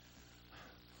me.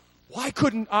 Why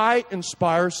couldn't I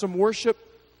inspire some worship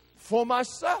for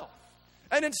myself?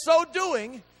 And in so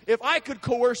doing, if I could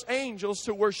coerce angels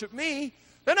to worship me,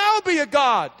 then I'll be a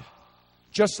God.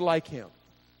 Just like him.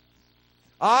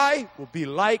 I will be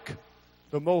like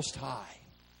the Most High.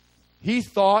 He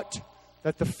thought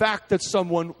that the fact that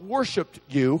someone worshiped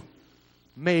you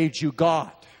made you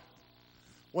God.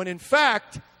 When in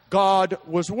fact, God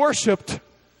was worshiped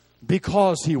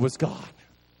because he was God.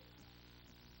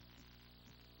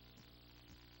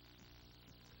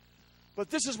 But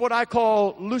this is what I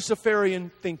call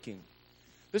Luciferian thinking.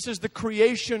 This is the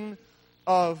creation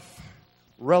of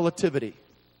relativity.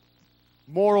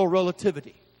 Moral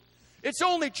relativity. It's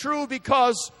only true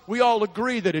because we all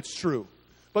agree that it's true.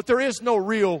 But there is no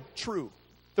real truth.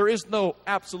 There is no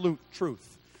absolute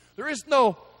truth. There's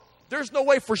no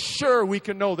way for sure we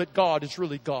can know that God is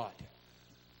really God.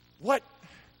 What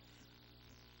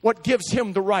gives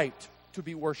him the right to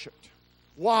be worshipped?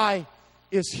 Why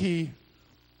is he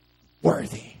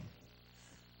worthy?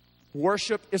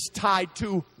 Worship is tied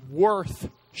to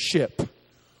worthship.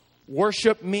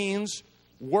 Worship means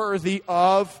worthy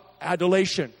of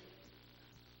adulation.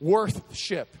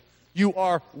 Worthship. You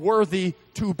are worthy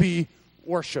to be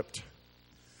worshipped.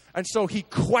 And so he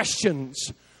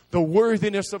questions the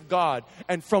worthiness of God.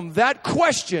 And from that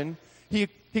question, he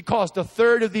caused a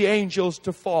third of the angels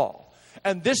to fall.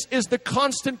 And this is the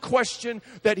constant question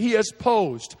that he has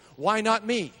posed. Why not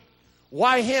me?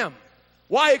 Why him?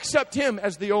 Why accept him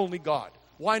as the only God?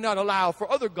 Why not allow for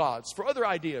other gods, for other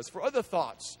ideas, for other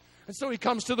thoughts? And so he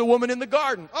comes to the woman in the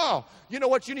garden. Oh, you know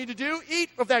what you need to do? Eat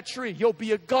of that tree. You'll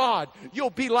be a god.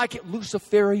 You'll be like it.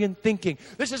 Luciferian thinking.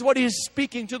 This is what he is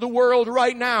speaking to the world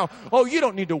right now. Oh, you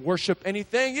don't need to worship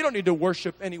anything. You don't need to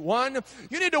worship anyone.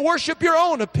 You need to worship your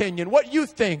own opinion, what you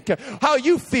think, how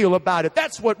you feel about it.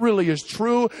 That's what really is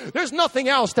true. There's nothing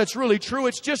else that's really true.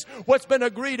 It's just what's been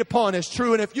agreed upon is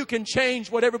true. And if you can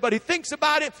change what everybody thinks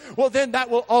about it, well, then that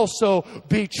will also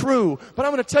be true. But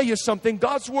I'm going to tell you something.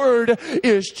 God's word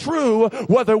is true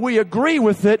whether we agree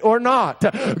with it or not.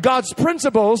 God's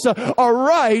principles are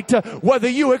right whether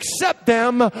you accept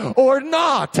them or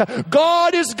not.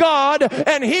 God is God,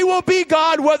 and he will be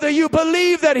God whether you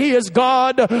believe that he is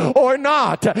God or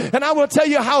not. And I will tell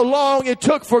you how long it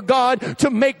took for God to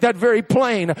make that very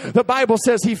plain. The Bible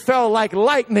says he fell like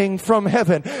lightning from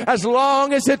heaven. As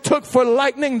long as it took for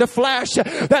lightning to flash,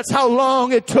 that's how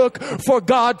long it took for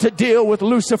God to deal with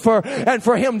Lucifer and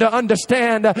for him to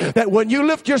understand that when you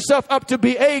lift yourself up to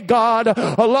be a God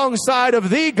alongside of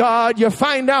the God, you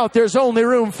find out there's only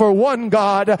room for one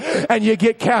God, and you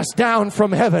get cast down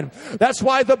from heaven. That's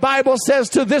why the Bible says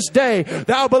to this day,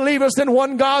 thou believest in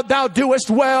one God, thou doest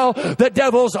well. The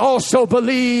devils also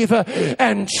believe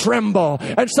and tremble.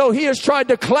 And so he has tried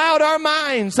to cloud our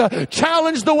minds,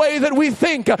 challenge the way that we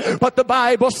think. But the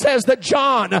Bible says that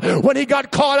John, when he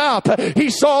got caught up,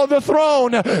 he saw the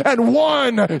throne, and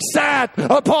one sat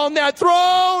upon that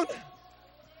throne.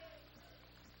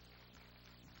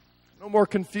 No more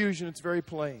confusion. It's very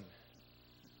plain.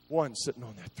 One sitting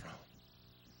on that throne.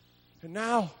 And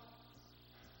now,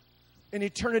 in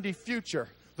eternity future,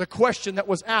 the question that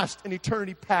was asked in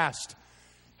eternity past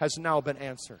has now been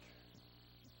answered.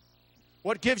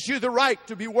 What gives you the right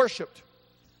to be worshipped?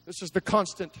 This is the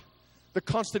constant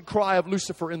cry of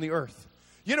Lucifer in the earth.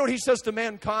 You know what he says to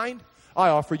mankind? I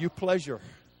offer you pleasure.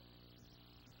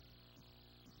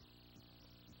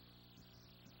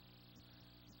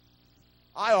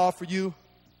 I offer you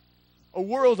a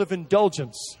world of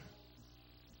indulgence.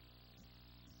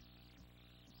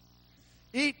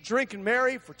 Eat, drink, and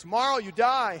marry, for tomorrow you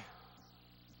die.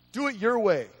 Do it your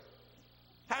way.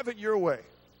 Have it your way.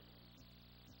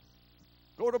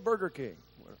 Go to Burger King.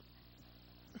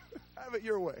 Have it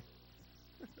your way.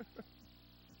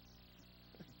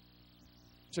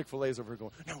 Chick-fil-A's over here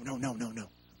going, no.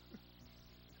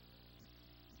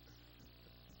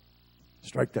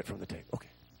 Strike that from the tape. Okay.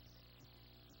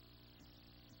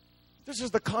 This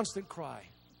is the constant cry.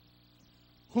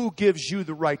 Who gives you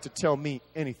the right to tell me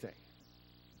anything?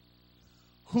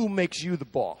 Who makes you the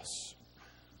boss?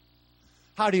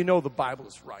 How do you know the Bible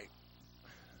is right?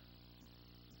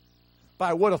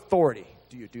 By what authority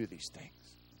do you do these things?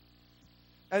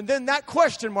 And then that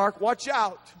question mark, watch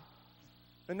out.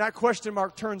 And that question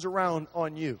mark turns around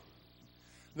on you.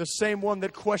 The same one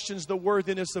that questions the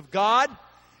worthiness of God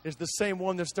is the same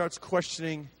one that starts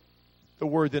questioning the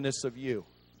worthiness of you.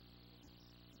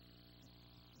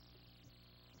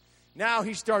 Now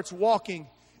he starts walking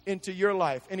into your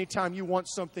life. Anytime you want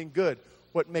something good,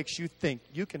 what makes you think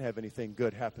you can have anything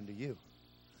good happen to you?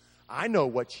 I know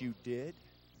what you did.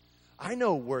 I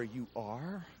know where you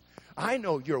are. I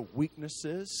know your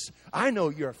weaknesses. I know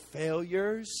your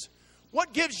failures.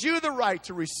 What gives you the right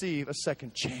to receive a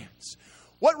second chance?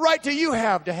 What right do you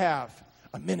have to have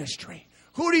a ministry?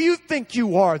 Who do you think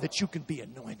you are that you can be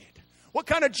anointed? What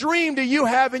kind of dream do you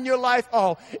have in your life?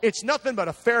 Oh, it's nothing but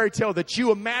a fairy tale that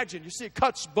you imagine. You see, it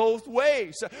cuts both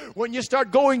ways. When you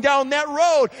start going down that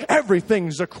road,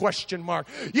 everything's a question mark.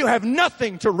 You have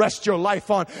nothing to rest your life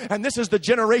on. And this is the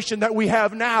generation that we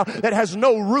have now that has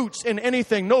no roots in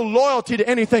anything, no loyalty to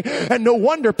anything. And no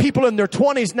wonder people in their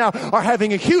 20s now are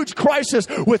having a huge crisis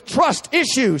with trust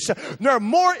issues. There are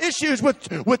more issues with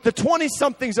the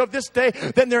 20-somethings of this day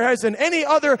than there has in any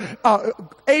other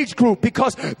age group,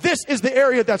 because this is the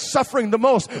area that's suffering the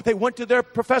most. They went to their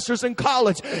professors in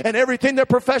college, and everything their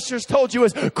professors told you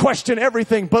is question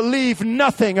everything, believe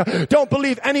nothing, don't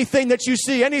believe anything that you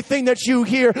see, anything that you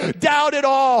hear, doubt it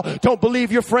all, don't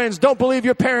believe your friends, don't believe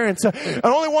your parents. The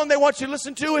only one they want you to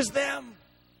listen to is them.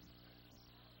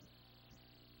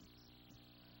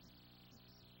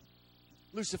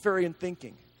 Luciferian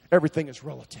thinking, everything is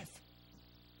relative.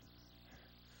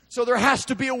 So there has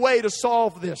to be a way to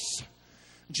solve this.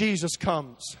 Jesus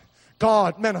comes.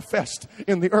 God manifest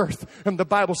in the earth. And the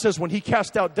Bible says when he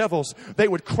cast out devils, they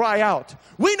would cry out,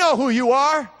 "We know who you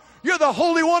are. You're the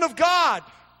Holy One of God."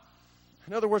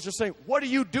 In other words, they're saying, what are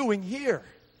you doing here?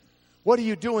 What are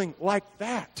you doing like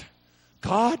that?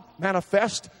 God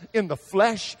manifest in the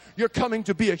flesh. You're coming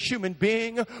to be a human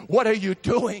being. What are you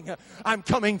doing? I'm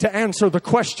coming to answer the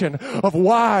question of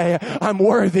why I'm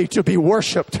worthy to be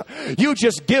worshiped. You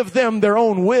just give them their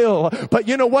own will. But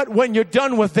you know what? When you're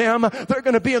done with them, they're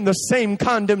going to be in the same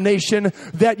condemnation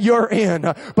that you're in.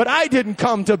 But I didn't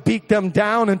come to beat them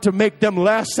down and to make them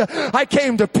less. I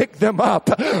came to pick them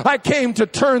up. I came to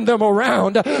turn them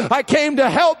around. I came to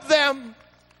help them.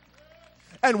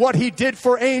 And what he did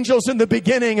for angels in the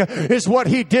beginning is what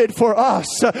he did for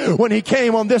us when he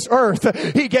came on this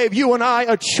earth. He gave you and I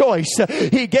a choice.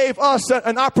 He gave us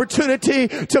an opportunity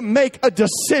to make a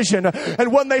decision.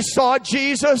 And when they saw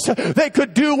Jesus, they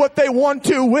could do what they want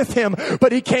to with him.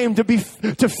 But he came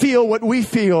to feel what we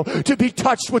feel, to be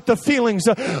touched with the feelings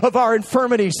of our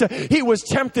infirmities. He was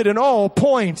tempted in all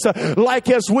points, like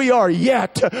as we are,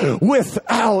 yet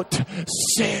without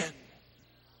sin.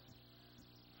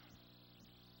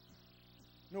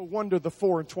 No wonder the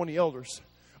 4 and 20 elders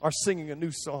are singing a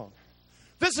new song.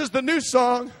 This is the new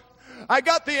song. I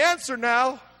got the answer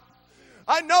now.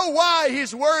 I know why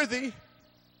he's worthy.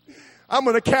 I'm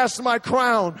going to cast my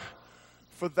crown.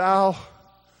 For thou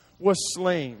wast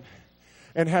slain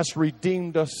and hast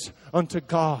redeemed us unto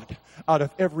God out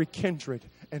of every kindred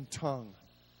and tongue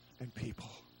and people.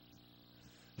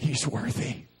 He's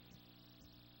worthy.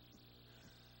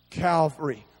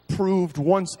 Calvary proved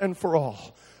once and for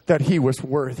all that he was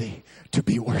worthy to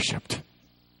be worshiped.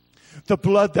 The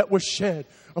blood that was shed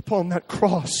upon that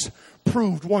cross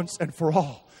proved once and for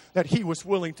all that he was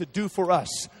willing to do for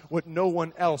us what no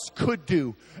one else could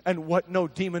do and what no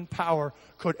demon power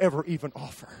could ever even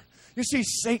offer. You see,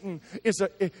 Satan is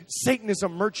a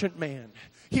merchant man.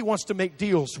 He wants to make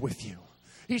deals with you.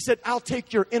 He said, I'll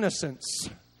take your innocence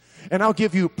and I'll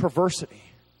give you perversity.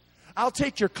 I'll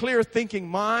take your clear thinking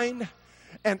mind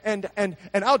and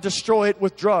I'll destroy it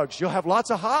with drugs. You'll have lots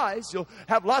of highs. You'll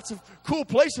have lots of cool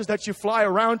places that you fly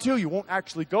around to. You won't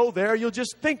actually go there. You'll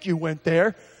just think you went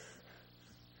there.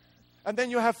 And then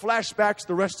you'll have flashbacks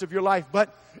the rest of your life.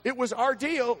 But it was our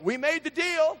deal. We made the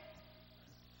deal.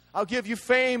 I'll give you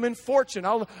fame and fortune.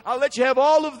 I'll let you have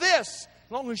all of this.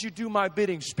 As long as you do my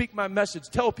bidding, speak my message,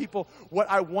 tell people what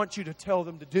I want you to tell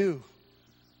them to do.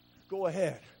 Go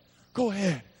ahead. Go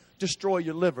ahead. Destroy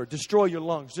your liver, destroy your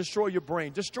lungs, destroy your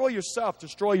brain, destroy yourself,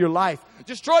 destroy your life,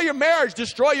 destroy your marriage,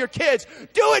 destroy your kids.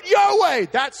 Do it your way.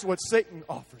 That's what Satan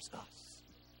offers us.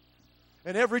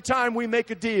 And every time we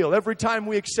make a deal, every time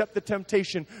we accept the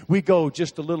temptation, we go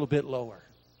just a little bit lower.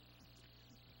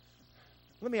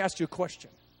 Let me ask you a question.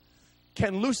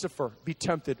 Can Lucifer be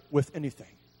tempted with anything?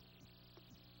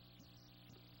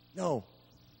 No.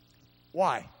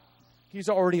 Why? He's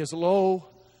already as low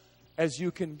as you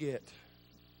can get.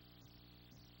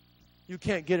 You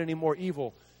can't get any more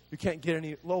evil. You can't get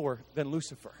any lower than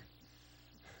Lucifer.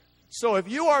 So if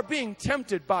you are being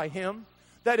tempted by him,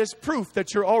 that is proof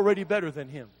that you're already better than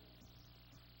him.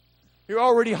 You're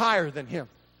already higher than him.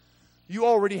 You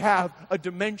already have a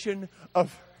dimension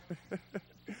of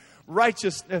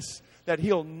righteousness that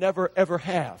he'll never, ever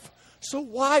have. So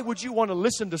why would you want to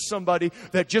listen to somebody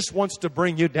that just wants to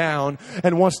bring you down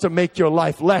and wants to make your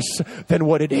life less than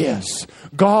what it is?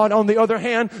 God, on the other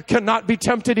hand, cannot be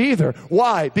tempted either.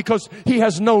 Why? Because he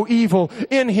has no evil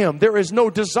in him. There is no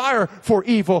desire for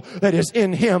evil that is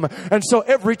in him. And so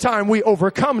every time we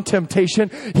overcome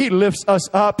temptation, he lifts us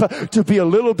up to be a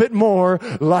little bit more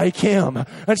like him.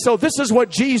 And so this is what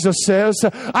Jesus says.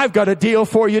 I've got a deal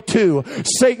for you too.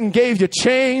 Satan gave you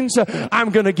chains.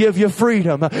 I'm going to give you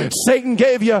freedom. Satan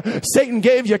gave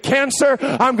you cancer.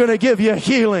 I'm going to give you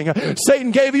healing.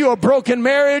 Satan gave you a broken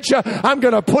marriage. I'm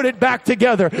going to put it back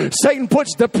together. Satan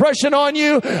puts depression on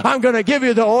you. I'm going to give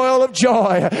you the oil of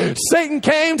joy. Satan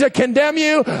came to condemn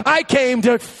you. I came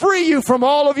to free you from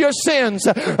all of your sins.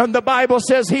 And the Bible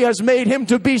says he has made him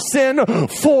to be sin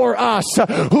for us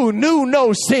who knew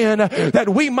no sin, that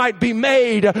we might be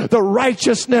made the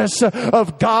righteousness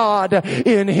of God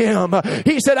in him.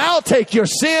 He said, I'll take your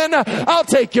sin. I'll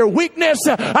take your weakness.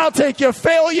 I'll take your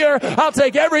failure. I'll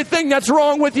take everything that's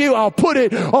wrong with you. I'll put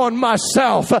it on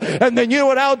myself. And then you know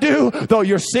what I'll do? Though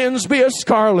your sins be as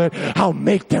scarlet, I'll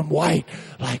make them white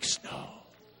like snow.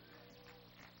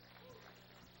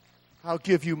 I'll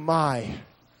give you my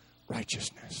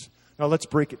righteousness. Now let's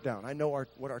break it down. I know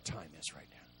what our time is right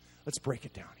now. Let's break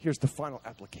it down. Here's the final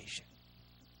application.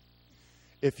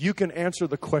 If you can answer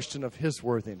the question of His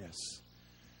worthiness,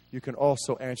 you can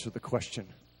also answer the question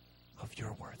of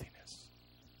your worthiness.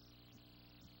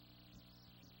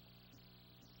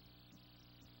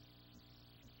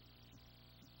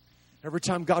 Every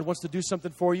time God wants to do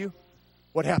something for you,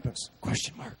 what happens?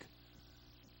 Question mark.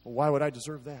 Well, why would I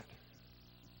deserve that?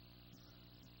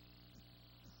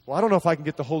 Well, I don't know if I can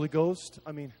get the Holy Ghost.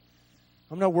 I mean,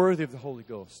 I'm not worthy of the Holy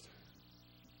Ghost.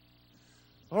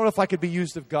 I don't know if I could be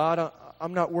used of God.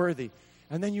 I'm not worthy.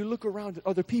 And then you look around at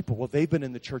other people. Well, they've been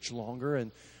in the church longer,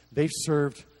 and they've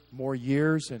served more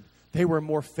years, and they were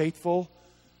more faithful.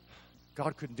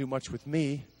 God couldn't do much with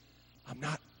me. I'm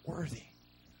not worthy.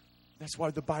 That's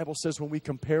why the Bible says when we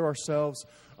compare ourselves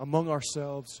among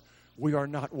ourselves, we are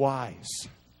not wise.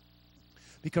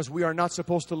 Because we are not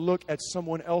supposed to look at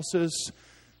someone else's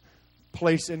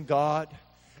place in God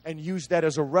and use that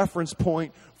as a reference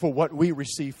point for what we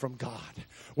receive from God.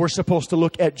 We're supposed to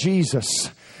look at Jesus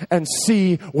and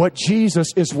see what Jesus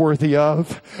is worthy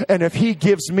of. And if He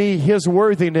gives me His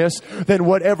worthiness, then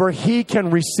whatever He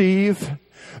can receive,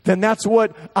 then that's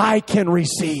what I can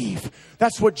receive.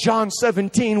 That's what John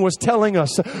 17 was telling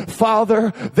us.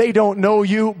 Father, they don't know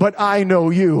you, but I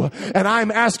know you. And I'm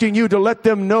asking you to let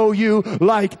them know you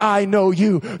like I know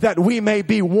you, that we may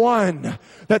be one,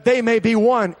 that they may be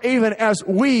one, even as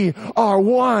we are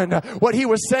one. What He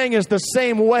was saying is the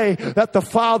same way that the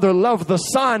Father loved the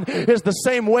Son is the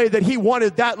same way that He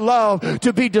wanted that love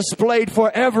to be displayed for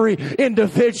every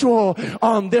individual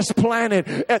on this planet.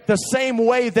 At the same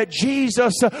way that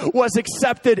Jesus was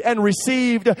accepted and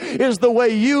received is the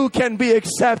way you can be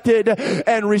accepted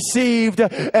and received,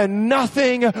 and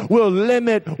nothing will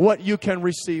limit what you can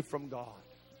receive from God.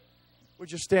 Would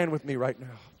you stand with me right now?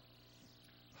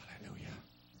 Hallelujah.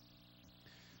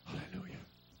 Hallelujah.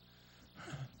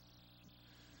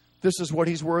 This is what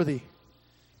He's worthy.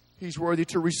 He's worthy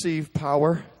to receive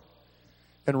power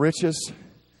and riches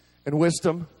and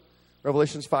wisdom,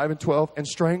 Revelations 5 and 12, and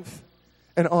strength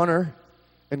and honor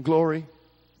and glory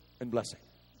and blessing.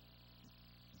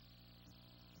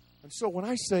 And so when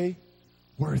I say,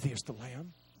 worthy is the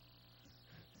Lamb,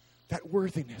 that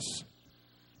worthiness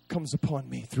comes upon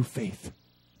me through faith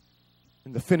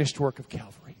in the finished work of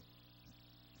Calvary.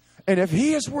 And if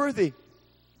He is worthy,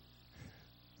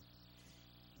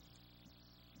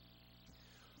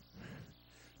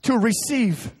 to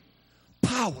receive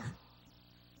power,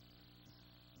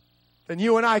 then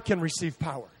you and I can receive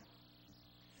power.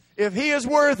 If He is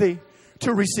worthy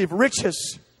to receive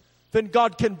riches, then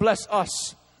God can bless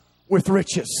us with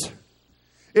riches.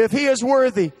 If He is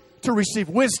worthy to receive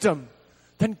wisdom,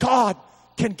 then God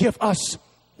can give us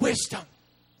wisdom.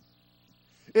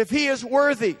 If He is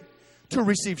worthy to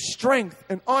receive strength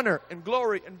and honor and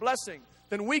glory and blessing,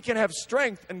 then we can have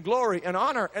strength and glory and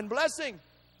honor and blessing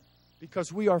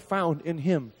because we are found in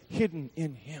Him, hidden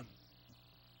in Him.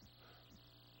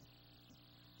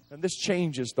 And this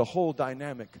changes the whole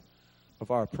dynamic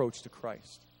of our approach to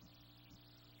Christ.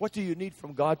 What do you need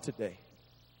from God today?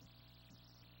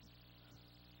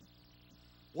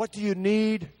 What do you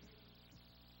need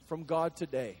from God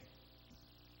today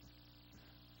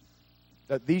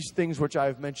that these things which I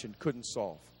have mentioned couldn't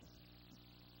solve?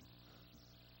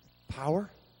 Power?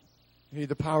 You need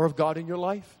the power of God in your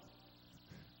life?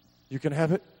 You can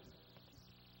have it.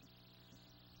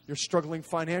 You're struggling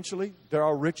financially. There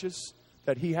are riches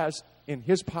that He has in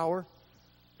His power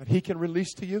that He can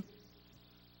release to you.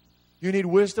 You need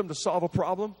wisdom to solve a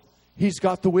problem. He's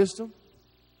got the wisdom.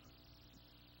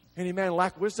 Any man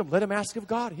lack wisdom, let him ask of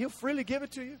God. He'll freely give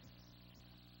it to you.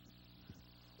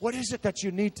 What is it that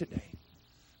you need today?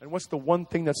 And what's the one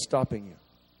thing that's stopping you?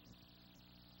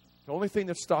 The only thing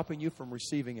that's stopping you from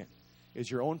receiving it is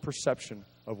your own perception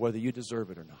of whether you deserve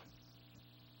it or not.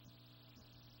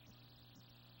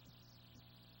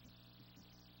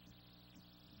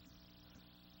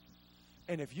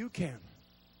 And if you can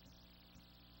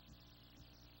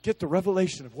get the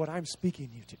revelation of what I'm speaking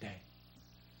to you today,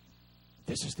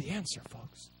 this is the answer,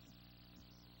 folks.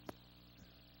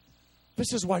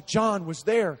 This is why John was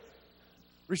there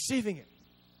receiving it.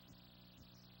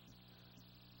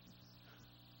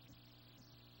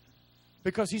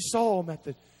 Because he saw him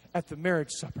at the marriage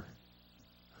supper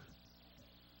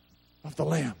of the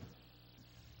Lamb.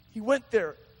 He went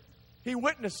there. He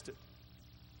witnessed it.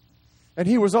 And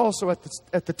he was also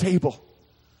at the table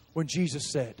when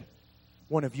Jesus said,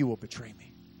 "One of you will betray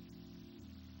me."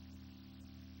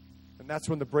 And that's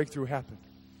when the breakthrough happened.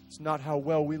 It's not how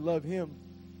well we love Him.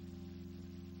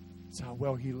 It's how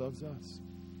well He loves us.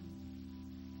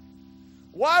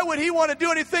 Why would He want to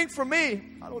do anything for me?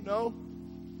 I don't know.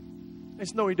 I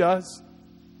just know He does.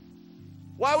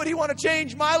 Why would He want to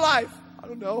change my life? I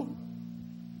don't know.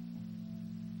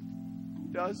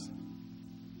 does.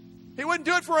 He wouldn't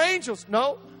do it for angels,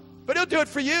 no, but He'll do it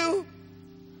for you.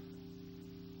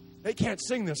 They can't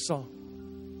sing this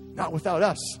song, not without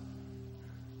us.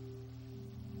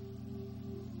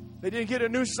 They didn't get a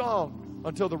new song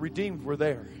until the redeemed were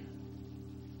there.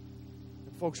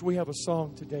 And folks, we have a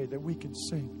song today that we can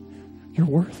sing. You're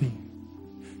worthy.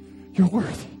 You're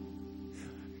worthy.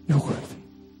 You're worthy.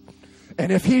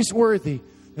 And if He's worthy,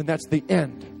 then that's the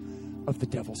end of the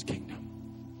devil's kingdom.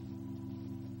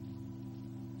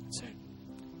 That's it.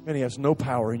 And he has no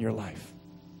power in your life.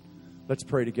 Let's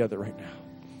pray together right now.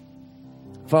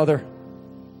 Father,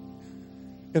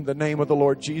 in the name of the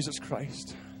Lord Jesus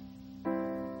Christ,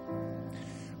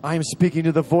 I am speaking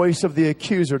to the voice of the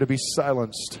accuser to be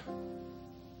silenced.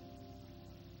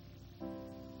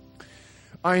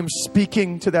 I am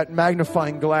speaking to that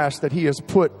magnifying glass that he has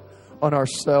put on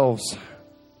ourselves.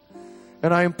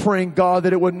 And I am praying, God,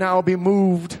 that it would now be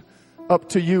moved up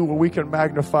to you where we can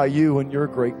magnify you and your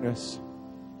greatness.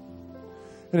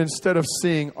 And instead of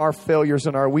seeing our failures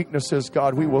and our weaknesses,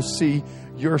 God, we will see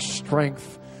your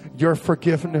strength, your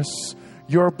forgiveness,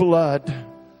 your blood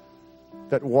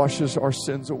that washes our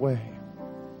sins away.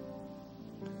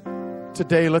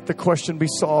 Today, let the question be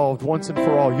solved once and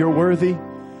for all. You're worthy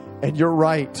and you're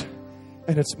right,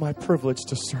 and it's my privilege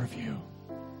to serve you.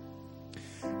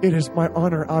 It is my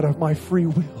honor out of my free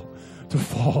will to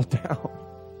fall down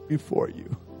before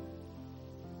you.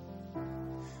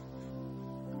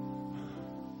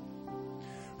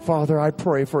 Father, I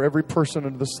pray for every person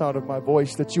under the sound of my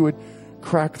voice that you would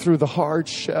crack through the hard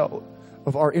shell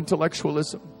of our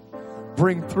intellectualism.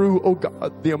 Bring through, oh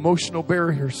God, the emotional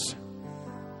barriers,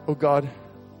 oh God,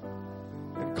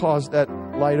 and cause that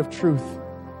light of truth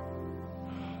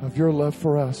of your love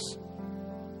for us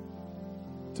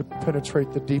to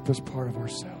penetrate the deepest part of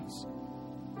ourselves.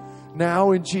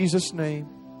 Now, in Jesus' name,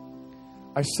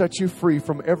 I set you free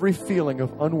from every feeling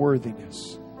of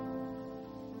unworthiness,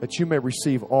 that you may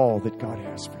receive all that God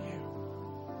has for you.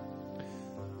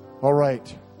 All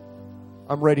right,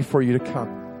 I'm ready for you to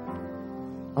come.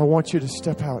 I want you to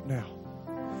step out now,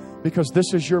 because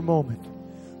this is your moment.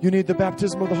 You need the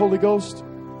baptism of the Holy Ghost?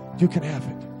 You can have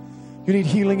it. You need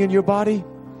healing in your body?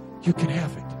 You can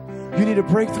have it. You need a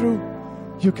breakthrough?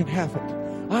 You can have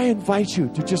it. I invite you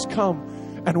to just come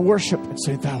and worship and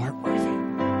say, Thou art worthy.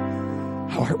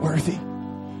 Thou art worthy.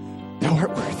 Thou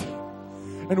art worthy.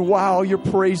 And while you're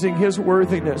praising His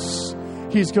worthiness,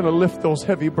 He's going to lift those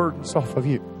heavy burdens off of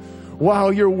you.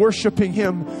 While you're worshiping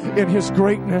Him in His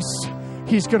greatness,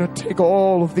 He's going to take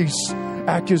all of these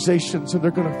accusations and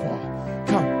they're going to fall.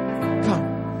 Come.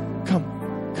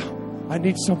 I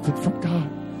need something from God.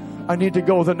 I need to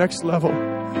go the next level.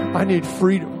 I need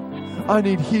freedom. I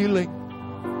need healing.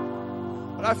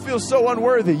 But I feel so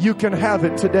unworthy. You can have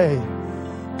it today.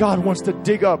 God wants to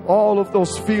dig up all of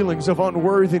those feelings of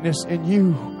unworthiness in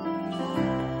you.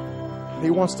 And He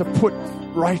wants to put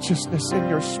righteousness in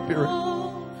your spirit.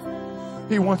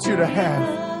 He wants you to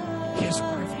have His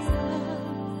worthiness.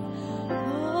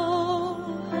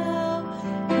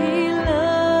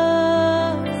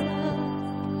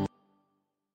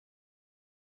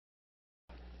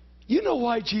 You know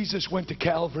why Jesus went to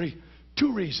Calvary?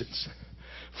 2 reasons.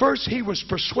 First, He was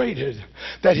persuaded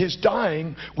that His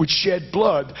dying would shed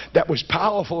blood that was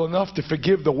powerful enough to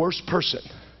forgive the worst person.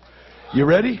 You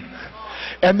ready?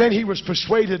 And then He was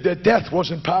persuaded that death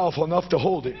wasn't powerful enough to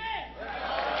hold Him.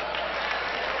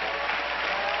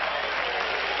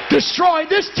 Destroy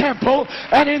this temple,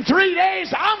 and in 3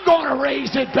 days I'm going to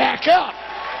raise it back up.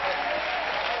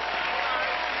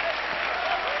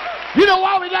 You know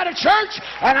why we got a church?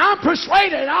 And I'm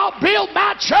persuaded I'll build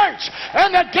my church,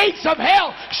 and the gates of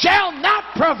hell shall not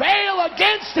prevail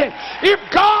against it. If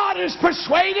God is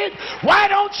persuaded, why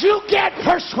don't you get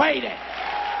persuaded?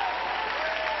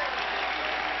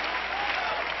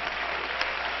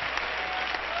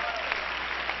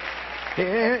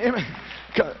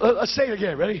 Let's say it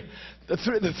again. Ready?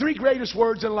 The 3 greatest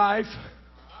words in life.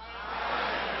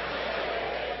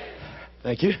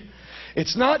 Thank you.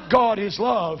 It's not God is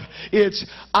love. It's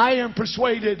I am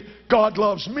persuaded God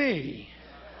loves me.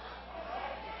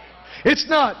 It's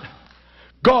not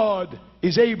God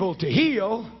is able to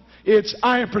heal. It's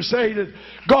I am persuaded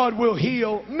God will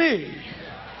heal me.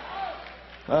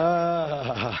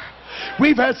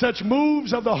 We've had such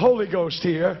moves of the Holy Ghost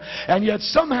here, and yet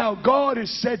somehow God has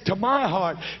said to my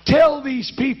heart, tell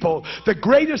these people the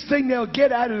greatest thing they'll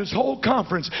get out of this whole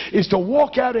conference is to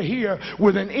walk out of here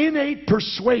with an innate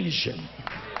persuasion.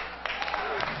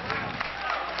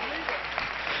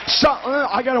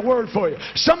 I got a word for you.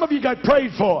 Some of you got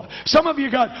prayed for. Some of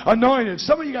you got anointed.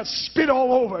 Some of you got spit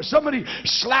all over. Somebody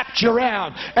slapped you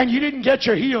around and you didn't get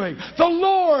your healing. The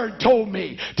Lord told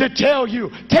me to tell you,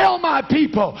 tell my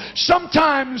people,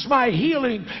 sometimes my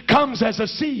healing comes as a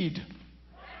seed.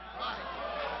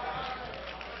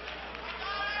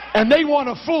 And they want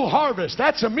a full harvest.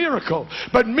 That's a miracle.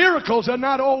 But miracles are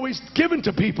not always given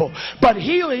to people. But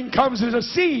healing comes as a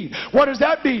seed. What does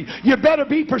that mean? You better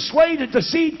be persuaded the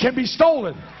seed can be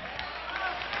stolen.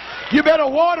 You better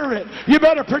water it. You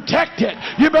better protect it.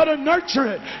 You better nurture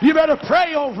it. You better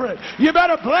pray over it. You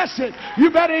better bless it.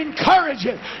 You better encourage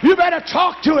it. You better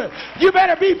talk to it. You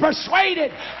better be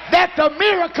persuaded that the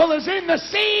miracle is in the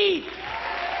seed.